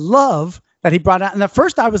 And I love that he brought out. And at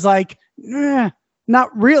first I was like, not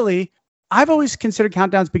really. I've always considered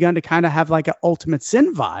Countdown's Begun to kind of have like an Ultimate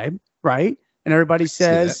Sin vibe, right? And everybody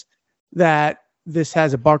says that this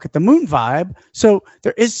has a Bark at the Moon vibe. So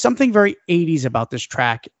there is something very 80s about this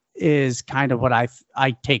track, is kind of what I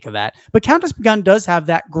take of that. But Countdown's Begun does have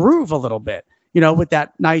that groove a little bit, with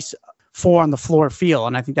that nice 4 on the floor feel.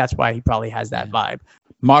 And I think that's why he probably has that vibe.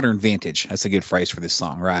 Modern vintage. That's a good phrase for this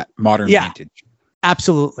song, right? Modern vintage.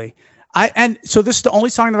 Absolutely. And so this is the only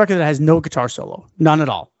song on the record that has no guitar solo, none at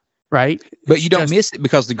all, right? But you don't miss it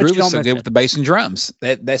because the groove is so good with the bass and drums.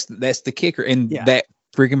 That's the kicker, and that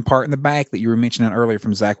freaking part in the back that you were mentioning earlier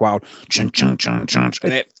from Zakk Wylde, chunk chunk chunk chunk.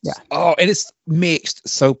 And it's mixed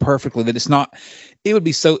so perfectly that it's not. It would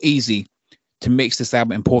be so easy to mix this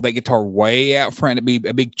album and pull that guitar way out front. It'd be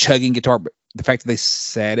a big chugging guitar, but the fact that they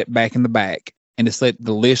sat it back in the back and just let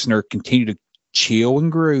the listener continue to chill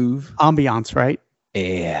and groove, ambiance, right?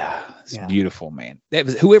 Yeah. It's beautiful, man. That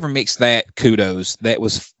was, whoever mixed that, kudos. That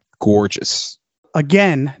was gorgeous.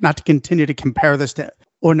 Again, not to continue to compare this to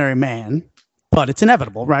Ordinary Man, but it's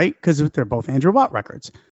inevitable, right? Because they're both Andrew Watt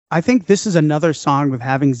records. I think this is another song with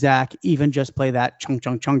having Zakk even just play that chunk,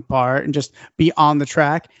 chunk, chunk part and just be on the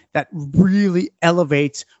track that really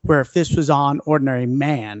elevates, where if this was on Ordinary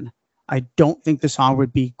Man, I don't think the song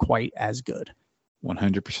would be quite as good.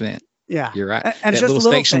 100%. Yeah, you're right. And that little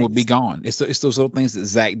section would be gone. It's those little things that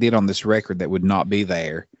Zakk did on this record that would not be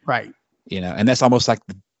there. Right. And that's almost like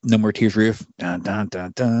the No More Tears riff. Dun, dun,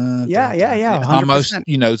 dun, dun, yeah. 100%.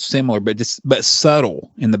 Almost, similar, but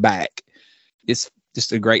subtle in the back. It's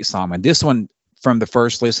just a great song. And this one, from the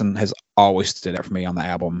first listen, has always stood out for me on the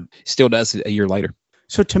album. Still does a year later.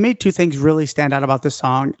 So to me, two things really stand out about this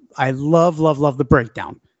song. I love the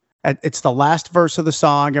breakdown. It's the last verse of the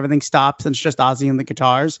song. Everything stops and it's just Ozzy and the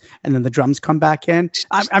guitars, and then the drums come back in.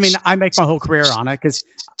 I mean, I make my whole career on it because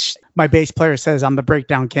my bass player says I'm the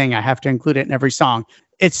breakdown king. I have to include it in every song.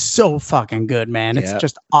 It's so fucking good, man. It's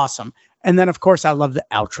just awesome. And then, of course, I love the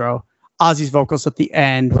outro. Ozzy's vocals at the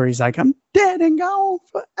end where he's like, I'm dead and gone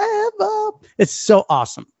forever. It's so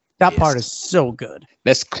awesome. That part is so good.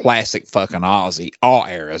 That's classic fucking Ozzy, all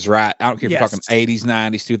eras, right? I don't care if you're talking 80s,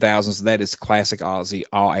 90s, 2000s. That is classic Ozzy,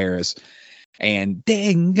 all eras. And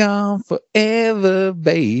dead and gone forever,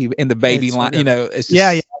 babe. And the baby line, it's just,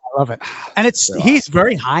 I love it. And he's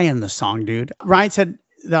very high in the song, dude. Ryan said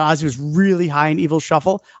that Ozzy was really high in Evil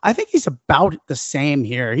Shuffle. I think he's about the same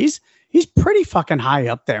here. He's pretty fucking high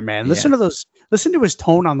up there, man. Listen to his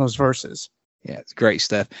tone on those verses. Yeah, it's great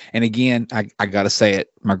stuff. And again, I got to say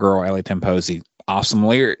it, my girl, Ellie Temposi, awesome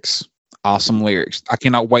lyrics. Awesome lyrics. I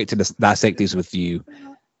cannot wait to dissect these with you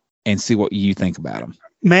and see what you think about them.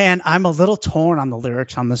 Man, I'm a little torn on the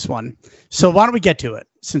lyrics on this one. So why don't we get to it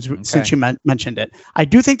since you mentioned it? I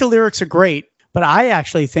do think the lyrics are great, but I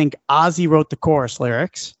actually think Ozzy wrote the chorus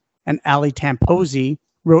lyrics and Ali Tamposi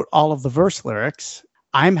wrote all of the verse lyrics.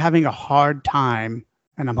 I'm having a hard time,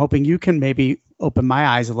 and I'm hoping you can maybe open my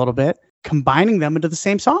eyes a little bit, combining them into the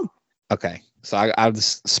same song. Okay, so I'll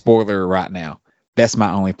just spoiler right now. That's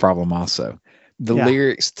my only problem also. The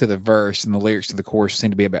lyrics to the verse and the lyrics to the chorus seem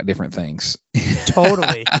to be about different things.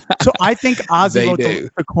 Totally. So I think Ozzy wrote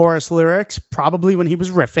the chorus lyrics probably when he was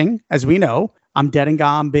riffing, as we know. I'm dead and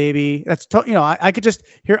gone, baby. That's I could just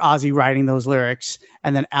hear Ozzy writing those lyrics,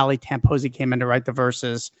 and then Ali Tamposi came in to write the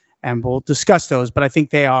verses, and we'll discuss those. But I think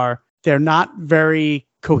they're not very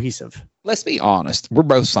cohesive. Let's be honest. We're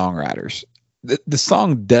both songwriters. The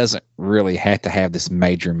song doesn't really have to have this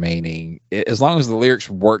major meaning. As long as the lyrics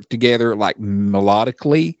work together, like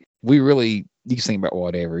melodically, you can sing about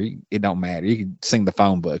whatever. It don't matter. You can sing the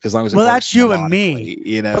phone book as long as it works that's you and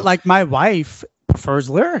me. But like my wife prefers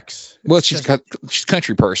lyrics. Well, she's a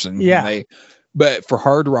country person. Yeah. But for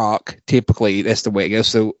hard rock, typically that's the way it goes.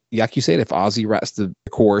 So, like you said, if Ozzy writes the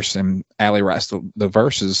chorus and Allie writes the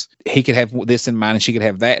verses, he could have this in mind and she could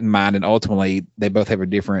have that in mind. And ultimately, they both have a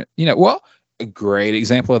different, a great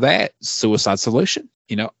example of that, Suicide Solution.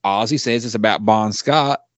 Ozzy says it's about Bon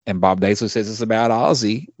Scott and Bob Daisley says it's about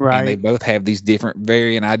Ozzy. Right. And they both have these different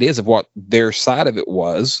varying ideas of what their side of it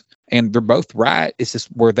was. And they're both right. It's just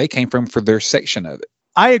where they came from for their section of it.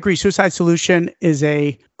 I agree. Suicide Solution is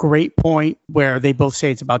a great point where they both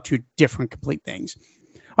say it's about two different complete things.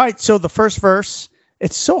 All right. So the first verse,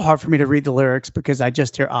 it's so hard for me to read the lyrics because I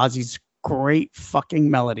just hear Ozzy's great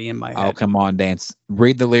fucking melody in my head. Oh, come on, Dance.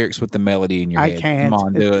 Read the lyrics with the melody in your head. I can't. Come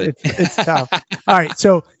on, do it. It's tough. All right.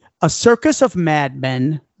 So a circus of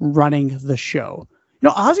madmen running the show.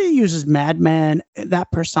 Ozzy uses madman,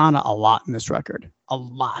 that persona, a lot in this record. A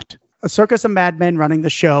lot. A circus of madmen running the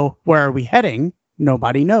show. Where are we heading?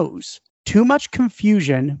 Nobody knows. Too much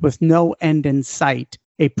confusion with no end in sight.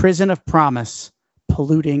 A prison of promise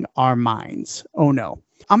polluting our minds. Oh no.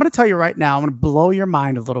 I'm going to tell you right now, I'm going to blow your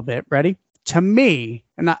mind a little bit. Ready? To me,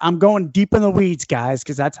 and I'm going deep in the weeds, guys,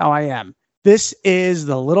 because that's how I am. This is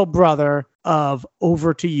the little brother of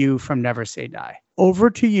Over to You from Never Say Die.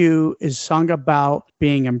 Over to You is sung about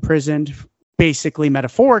being imprisoned, basically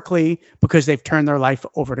metaphorically, because they've turned their life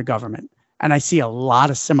over to government. And I see a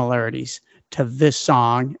lot of similarities to this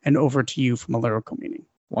song and Over to You from a lyrical meaning.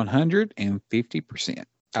 150%.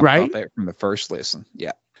 I Right? thought that from the first listen.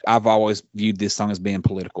 Yeah. I've always viewed this song as being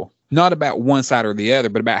political. Not about one side or the other,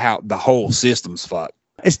 but about how the whole system's fucked.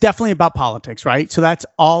 It's definitely about politics, right? So that's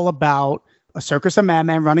all about a circus of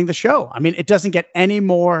madmen running the show. I mean, it doesn't get any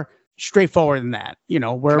more straightforward than that. Where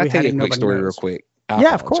Can we I tell you heading? a quick Nobody story knows. real quick?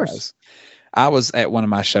 Yeah, of course. I was at one of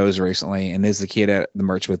my shows recently, and there's a kid at the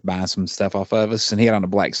merch booth buying some stuff off of us, and he had on a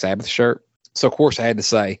Black Sabbath shirt. So, of course, I had to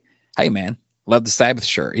say, hey, man, love the Sabbath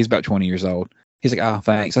shirt. He's about 20 years old. He's like, oh,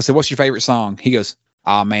 thanks. I said, what's your favorite song? He goes,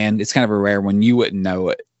 oh, man, it's kind of a rare one. You wouldn't know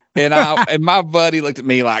it. And and my buddy looked at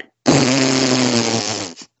me like,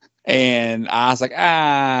 and I was like,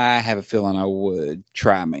 I have a feeling I would.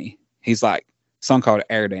 Try me. He's like, song called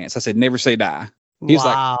Air Dance. I said, Never Say Die. He's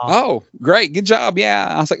Wow. like, oh, great. Good job. Yeah.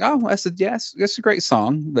 I was like, oh, I said, yes, that's a great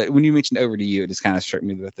song. But when you mentioned Over to You, it just kind of struck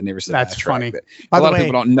me that the Never Say Die That's track. funny. But By a the lot of way-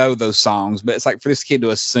 people don't know those songs, but it's like for this kid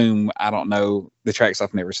to assume I don't know the tracks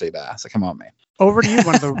off Never Say Die. So come on, man. Over to You,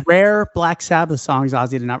 one of the rare Black Sabbath songs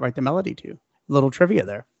Ozzy did not write the melody to. Little trivia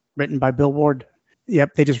there. Written by Bill Ward.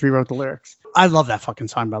 Yep, they just rewrote the lyrics. I love that fucking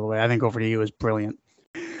song, by the way. I think Over to You is brilliant.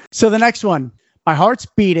 So the next one. My heart's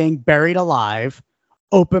beating, buried alive.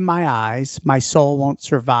 Open my eyes, my soul won't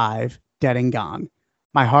survive, dead and gone.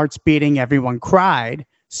 My heart's beating, everyone cried,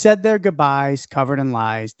 said their goodbyes, covered in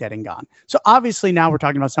lies, dead and gone. So obviously now we're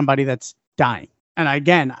talking about somebody that's dying. And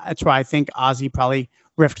again, that's why I think Ozzy probably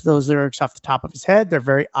riffed those lyrics off the top of his head. They're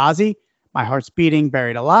very Ozzy. My heart's beating,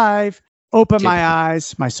 buried alive. Open my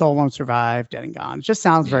eyes, my soul won't survive, dead and gone. It just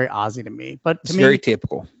sounds very Ozzy to me. But to It's me, very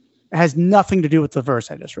typical. it has nothing to do with the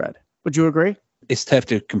verse I just read. Would you agree? It's tough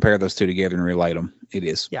to compare those two together and relate them. It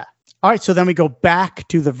is. Yeah. All right. So then we go back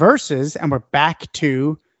to the verses and we're back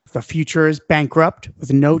to the future is bankrupt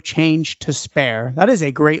with no change to spare. That is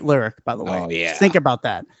a great lyric, by the way. Oh, yeah. Think about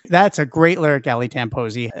that. That's a great lyric, Ali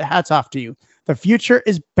Tamposi. Hats off to you. The future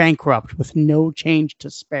is bankrupt with no change to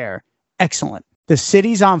spare. Excellent. The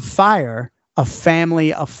city's on fire, a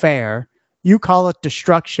family affair. You call it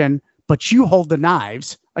destruction, but you hold the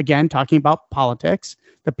knives. Again, talking about politics.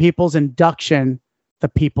 The people's induction, the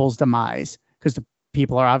people's demise. Because the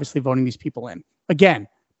people are obviously voting these people in. Again,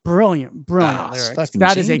 brilliant lyrics.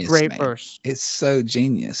 That is a great man. verse. It's so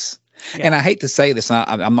genius. Yeah. And I hate to say this,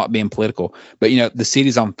 and I'm not being political, but the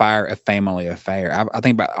city's on fire, a family affair. I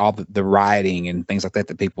think about all the rioting and things like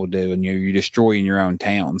that people do, and you're destroying your own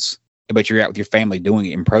towns, but you're out with your family doing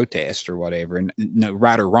it in protest or whatever. And no,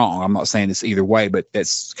 right or wrong, I'm not saying it's either way, but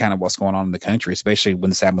that's kind of what's going on in the country, especially when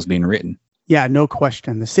this album was being written. Yeah, no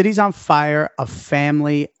question. The city's on fire, a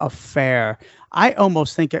family affair. I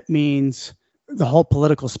almost think it means the whole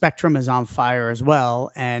political spectrum is on fire as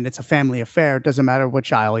well, and it's a family affair. It doesn't matter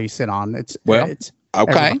which aisle you sit on. It's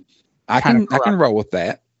okay. I can corrupt. roll with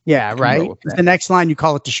that. Yeah, right. that. The next line you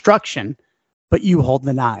call it destruction, but you hold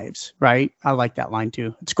the knives, right? I like that line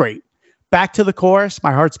too. It's great. Back to the chorus.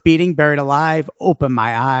 My heart's beating, buried alive. Open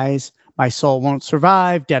my eyes. My soul won't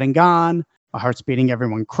survive, dead and gone. My heart's beating,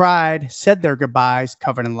 everyone cried, said their goodbyes,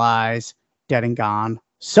 covered in lies, dead and gone.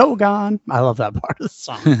 So gone. I love that part of the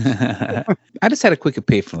song. I just had a quick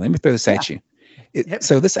epiphany. Let me throw this at you. Yep.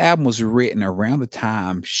 So this album was written around the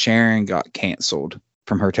time Sharon got canceled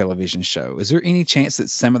from her television show. Is there any chance that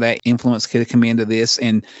some of that influence could have come into this?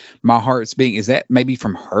 And My Heart's Beating, is that maybe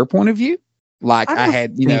from her point of view? Like I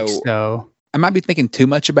had, so. I might be thinking too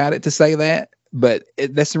much about it to say that, but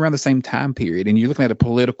that's around the same time period. And you're looking at a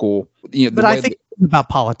political, but I think about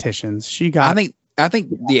politicians. I think,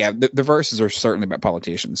 yeah, the verses are certainly about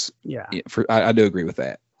politicians. Yeah, I do agree with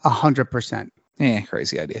that. 100%. Yeah,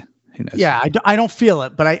 crazy idea. Who knows? Yeah, I don't feel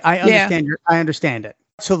it, but I understand. I understand it.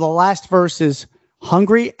 So the last verse is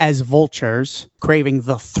hungry as vultures, craving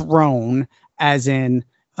the throne, as in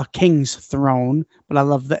a king's throne. But I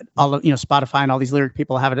love that all of Spotify and all these lyric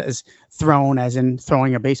people have it as throne, as in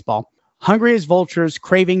throwing a baseball. Hungry as vultures,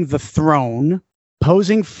 craving the throne,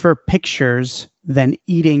 posing for pictures, then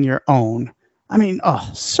eating your own. I mean,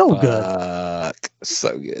 so good.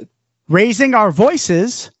 So good. Raising our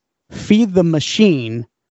voices, feed the machine.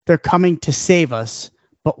 They're coming to save us,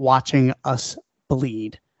 but watching us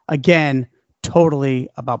bleed. Again, totally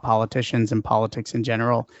about politicians and politics in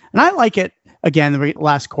general. And I like it. Again, the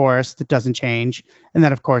last chorus that doesn't change. And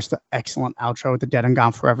then, of course, the excellent outro with the Dead and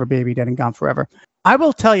Gone Forever, baby, dead and gone forever. I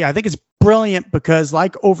will tell you, I think it's brilliant because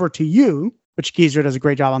like Over to You, which Geezer does a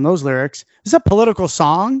great job on those lyrics, it's a political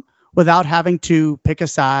song without having to pick a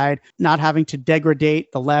side, not having to degrade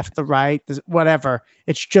the left, the right, whatever.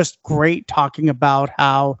 It's just great talking about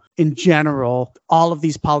how, in general, all of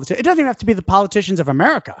these politicians, it doesn't even have to be the politicians of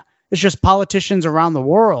America. It's just politicians around the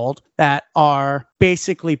world that are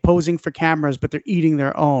basically posing for cameras, but they're eating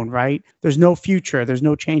their own, right? There's no future. There's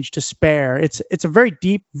no change to spare. It's a very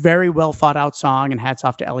deep, very well thought out song, and hats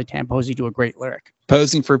off to Ellie Tamposi, do a great lyric.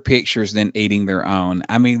 Posing for pictures, then eating their own.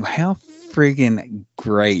 I mean, how friggin'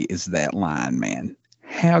 great is that line, man?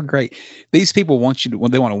 How great. These people want you to,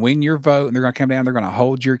 when they want to win your vote, and they're going to come down, they're going to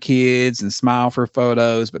hold your kids and smile for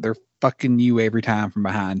photos, but they're fucking you every time from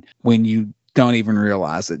behind when you don't even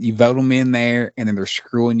realize it. You vote them in there and then they're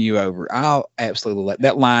screwing you over. I'll absolutely let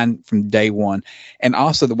that line from day one. And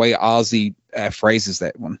also the way Ozzy phrases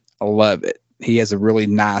that one. I love it. He has a really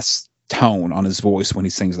nice tone on his voice when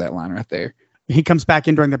he sings that line right there. He comes back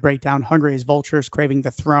in during the breakdown, hungry as vultures, craving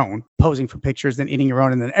the throne, posing for pictures, then eating your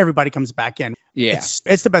own, and then everybody comes back in. Yeah.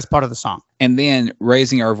 It's the best part of the song. And then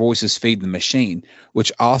raising our voices, feed the machine,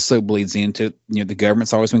 which also bleeds into, the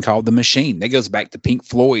government's always been called the machine. That goes back to Pink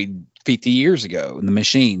Floyd 50 years ago, and the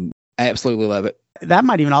machine. I absolutely love it. That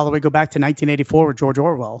might even all the way go back to 1984 with George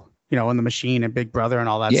Orwell, and the machine and Big Brother and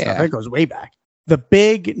all that stuff. It goes way back. The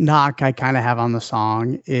big knock I kind of have on the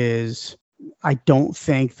song is I don't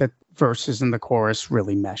think that verses and the chorus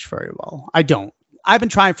really mesh very well. I don't. I've been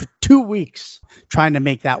trying for 2 weeks trying to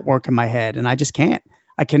make that work in my head, and I just can't.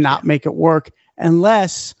 I cannot make it work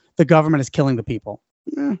unless the government is killing the people.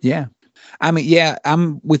 Yeah. I mean,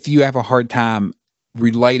 I'm with you. I have a hard time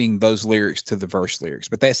relating those lyrics to the verse lyrics,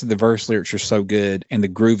 but that's the verse lyrics are so good and the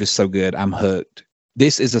groove is so good. I'm hooked.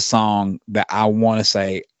 This is a song that I want to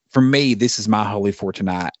say, for me, this is my holy for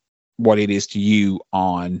tonight. What it is to you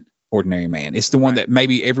on Ordinary Man. It's the one that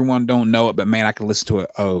maybe everyone don't know it, but man, I can listen to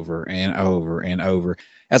it over and over and over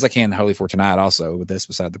as I can Holy for Tonight also, but that's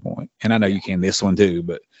beside the point. And I know you can this one too,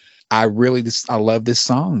 but I love this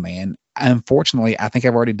song, man. Unfortunately, I think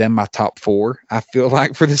I've already done my top 4. I feel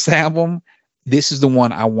like for this album, this is the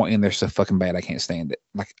one I want in there so fucking bad I can't stand it.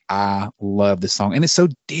 Like, I love this song. And it's so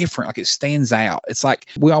different. Like, it stands out. It's like,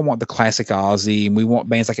 we all want the classic Ozzy, and we want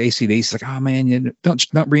bands like AC/DC. It's like, oh, man, don't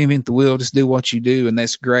reinvent the wheel. Just do what you do, and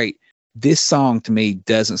that's great. This song, to me,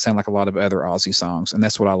 doesn't sound like a lot of other Ozzy songs, and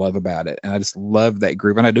that's what I love about it. And I just love that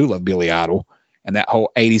groove. And I do love Billy Idol and that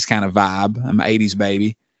whole 80s kind of vibe. I'm an 80s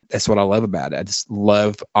baby. That's what I love about it. I just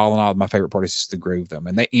love, all in all, my favorite part is just the groove, them.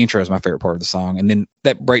 And that intro is my favorite part of the song. And then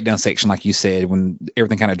that breakdown section, like you said, when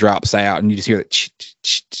everything kind of drops out and you just hear that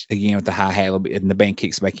again with the hi-hat a little bit, and the band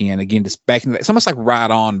kicks back in. Again, just back into that. It's almost like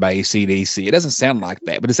Ride On by AC/DC. It doesn't sound like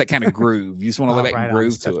that, but it's that kind of groove. You just want to let that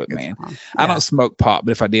groove to it, man. Yeah. I don't smoke pot,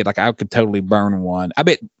 but if I did, like, I could totally burn one. I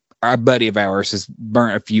bet our buddy of ours has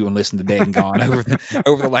burnt a few and listened to Dead and Gone over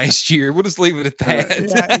the last year. We'll just leave it at that.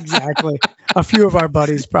 Yeah, exactly. A few of our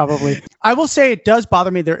buddies probably. I will say it does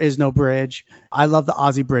bother me there is no bridge. I love the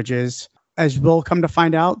Ozzy bridges. As we'll come to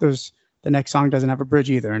find out, the next song doesn't have a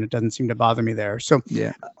bridge either, and it doesn't seem to bother me there. So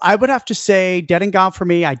yeah, I would have to say Dead and Gone for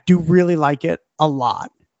me. I do really like it a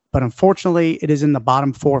lot, but unfortunately it is in the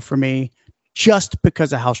bottom 4 for me just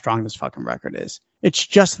because of how strong this fucking record is. It's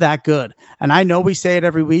just that good. And I know we say it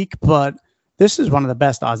every week, but this is one of the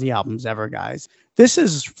best Ozzy albums ever, guys. This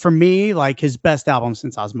is, for me, like his best album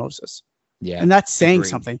since Osmosis. Yeah. And that's saying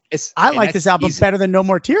something. I like this album better than No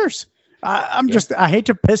More Tears. I hate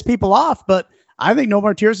to piss people off, but I think No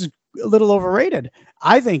More Tears is a little overrated.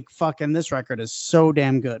 I think fucking this record is so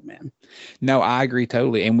damn good, man. No, I agree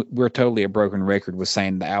totally. And we're totally a broken record with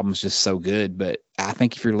saying the album's just so good. But I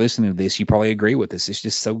think if you're listening to this, you probably agree with us. It's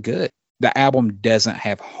just so good. The album doesn't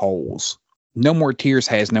have holes. No More Tears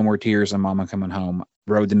has No More Tears and Mama Coming Home,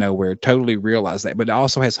 Road to Nowhere. Totally realize that. But it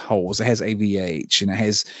also has holes. It has AVH and it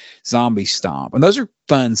has Zombie Stomp. And those are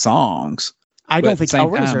fun songs. I don't think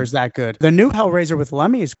Hellraiser is that good. The new Hellraiser with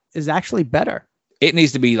Lemmy is actually better. It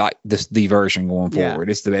needs to be like the version going forward.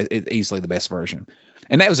 It's easily the best version.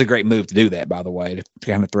 And that was a great move to do that, by the way, to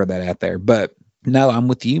kind of throw that out there. But no, I'm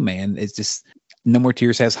with you, man. It's just No More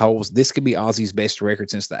Tears has holes. This could be Ozzy's best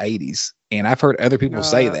record since the 80s. And I've heard other people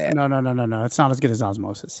say that. No. It's not as good as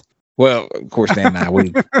Osmosis. Well, of course, Dan and I,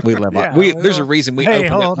 we love there's a reason we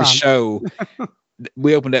opened up the show.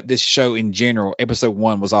 We opened up this show in general. Episode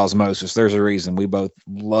 1 was Osmosis. There's a reason we both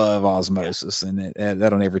love Osmosis, and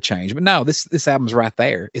that'll never change. But no, this album's right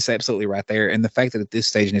there. It's absolutely right there. And the fact that at this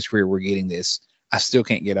stage in his career we're getting this, I still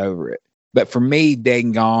can't get over it. But for me, Dead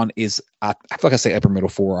and Gone is I feel like I say upper middle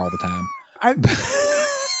 4 all the time.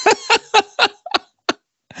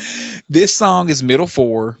 This song is middle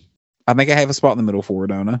 4. I think I have a spot in the middle 4,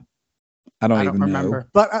 don't I? I don't even remember. Know.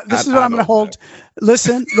 But this is what I'm going to hold.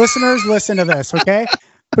 Listeners, listen to this, okay?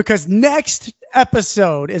 Because next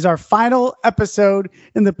episode is our final episode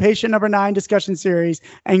in the Patient Number 9 discussion series.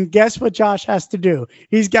 And guess what Josh has to do?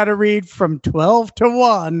 He's got to read from 12 to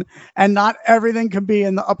 1, and not everything can be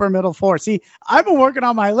in the upper middle 4. See, I've been working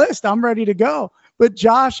on my list. I'm ready to go. But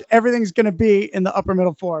Josh, everything's going to be in the upper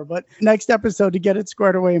middle 4. But next episode to get it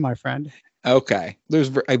squared away, my friend. Okay. There's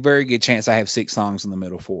a very good chance I have 6 songs in the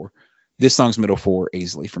middle 4. This song's middle 4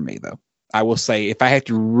 easily for me, though. I will say if I have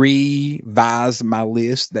to revise my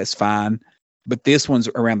list, that's fine. But this one's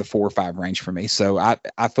around the 4 or 5 range for me. So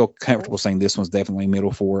I feel comfortable saying this one's definitely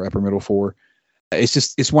middle 4, upper middle 4.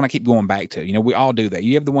 It's one I keep going back to. You know, we all do that.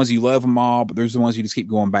 You have the ones you love them all, but there's the ones you just keep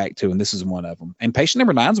going back to. And this is one of them. And Patient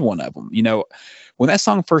Number 9 is one of them. You know, when that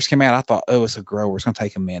song first came out, I thought, oh, it's a grower. It's going to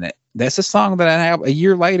take a minute. That's a song that I have over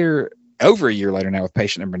a year later now with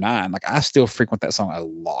Patient Number 9. Like I still frequent that song a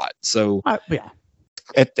lot. So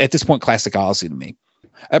at this point, classic Ozzy to me.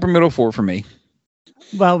 Upper middle 4 for me.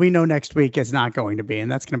 Well, we know next week it's not going to be,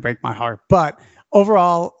 and that's going to break my heart. But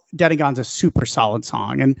overall, Dead and Gone's a super solid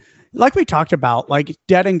song. And like we talked about, like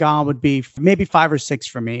Dead and Gone would be maybe 5 or 6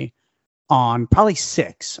 for me, on probably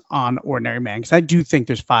 6 on Ordinary Man, because I do think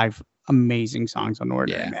there's 5 amazing songs on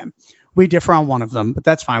Ordinary Man. We differ on one of them, but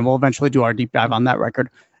that's fine. We'll eventually do our deep dive on that record.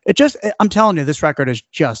 I'm telling you, this record is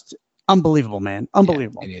just unbelievable, man.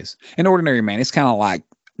 Unbelievable. Yeah, it is. And Ordinary Man, it's kind of like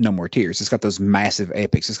No More Tears. It's got those massive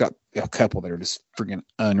epics. It's got a couple that are just freaking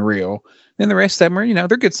unreal. Then the rest of them are, you know,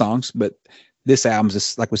 they're good songs, but this album's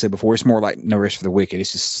just, like we said before, it's more like No Rest for the Wicked.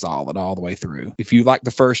 It's just solid all the way through. If you like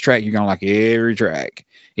the first track, you're going to like every track.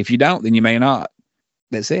 If you don't, then you may not.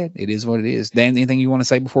 That said, it is what it is. Dan, anything you want to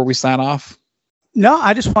say before we sign off? No,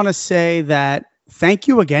 I just want to say that thank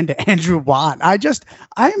you again to Andrew Watt. I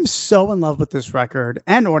am so in love with this record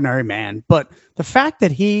and Ordinary Man, but the fact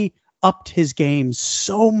that he upped his game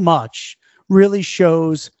so much really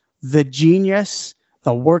shows the genius,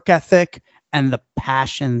 the work ethic, and the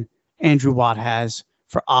passion Andrew Watt has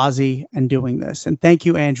for Ozzy and doing this. And thank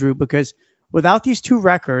you, Andrew, because without these 2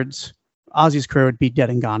 records, Ozzy's career would be dead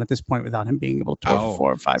and gone at this point without him being able to tour for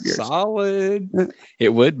 4 or 5 years. Solid. It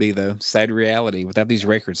would be, though. Sad reality. Without these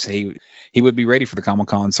records, he would be ready for the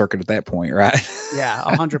Comic-Con circuit at that point, right? Yeah,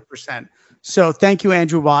 100%. So thank you,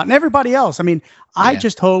 Andrew Watt, and everybody else. I mean, I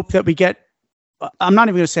just hope that we get, I'm not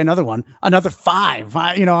even going to say another 5.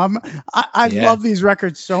 I love these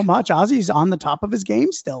records so much. Ozzy's on the top of his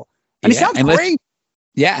game still. And he sounds great.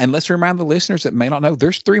 Yeah, and let's remind the listeners that may not know,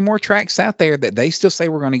 there's 3 more tracks out there that they still say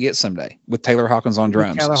we're going to get someday with Taylor Hawkins on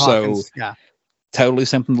drums. Totally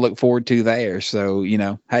something to look forward to there. So, you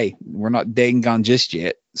know, hey, we're not dead and gone just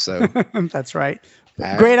yet. So that's right.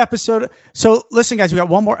 Great episode. So listen, guys, we got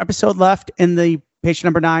one more episode left in the Patient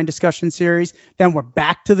Number 9 discussion series. Then we're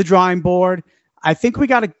back to the drawing board. I think we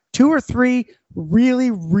got 2 or 3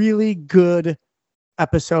 really, really good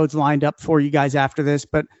episodes lined up for you guys after this,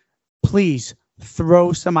 but please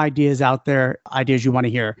throw some ideas out there, ideas you want to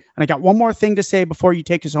hear. And I got one more thing to say before you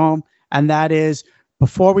take us home, and that is,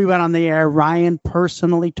 before we went on the air, Ryan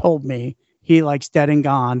personally told me he likes Dead and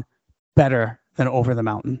Gone better than Over the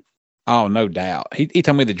Mountain. Oh, no doubt. He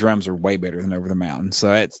told me the drums are way better than Over the Mountain. So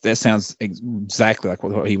that sounds exactly like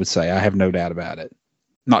what he would say. I have no doubt about it.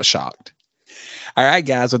 Not shocked. All right,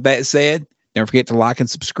 guys. With that said, don't forget to like and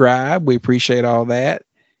subscribe. We appreciate all that.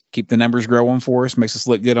 Keep the numbers growing for us. Makes us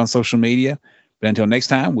look good on social media. But until next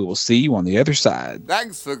time, we will see you on the other side.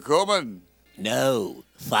 Thanks for coming. No,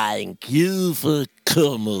 Thank you for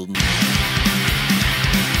coming.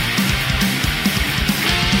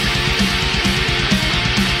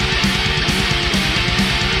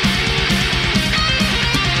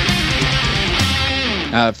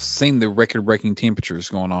 I've seen the record-breaking temperatures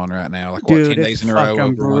going on right now, like Dude, 10 days in a row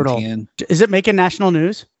over brutal. 110. Is it making national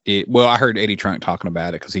news? Well, I heard Eddie Trunk talking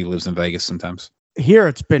about it because he lives in Vegas sometimes. Here,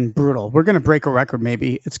 it's been brutal. We're going to break a record,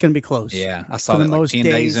 maybe. It's going to be close. Yeah, I saw that like 10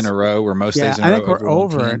 days in a row, or most days in a row. I think we're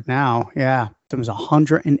over 110. it now. Yeah. There was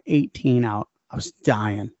 118 out. I was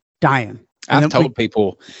dying. I've told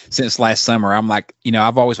people since last summer, I'm like,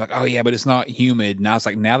 I've always like, oh yeah, but it's not humid. And I was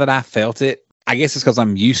like, now that I felt it, I guess it's because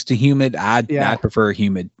I'm used to humid. I prefer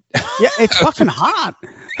humid. Yeah, it's fucking hot.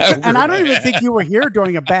 And I don't even think you were here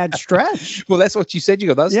during a bad stretch. Well, that's what you said.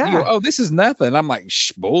 You go, you go, oh, this is nothing. I'm like,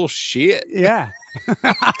 bullshit. Yeah.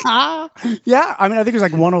 Yeah. I mean, I think it was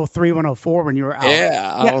like 103, 104 when you were out.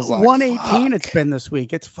 Yeah. I was like, 118 it's been this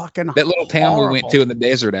week. It's fucking that little town we went to in the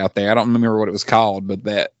desert out there. I don't remember what it was called,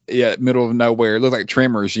 but middle of nowhere. It looked like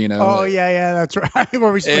Tremors, Oh, yeah. That's right.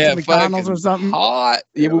 Where we went to McDonald's or something. Hot.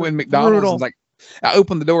 Yeah, we went to McDonald's. And like, I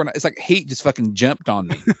opened the door and it's like heat just fucking jumped on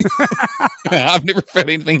me. I've never felt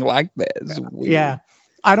anything like that. It's weird. Yeah.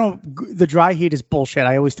 The dry heat is bullshit.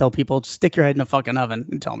 I always tell people, stick your head in a fucking oven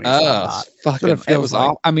and tell me it's not hot. Fucking, it was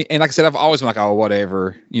all. I mean, and like I said, I've always been like, oh,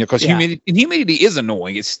 whatever, because humidity is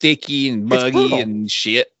annoying. It's sticky and muggy and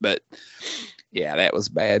shit. But yeah, that was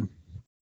bad.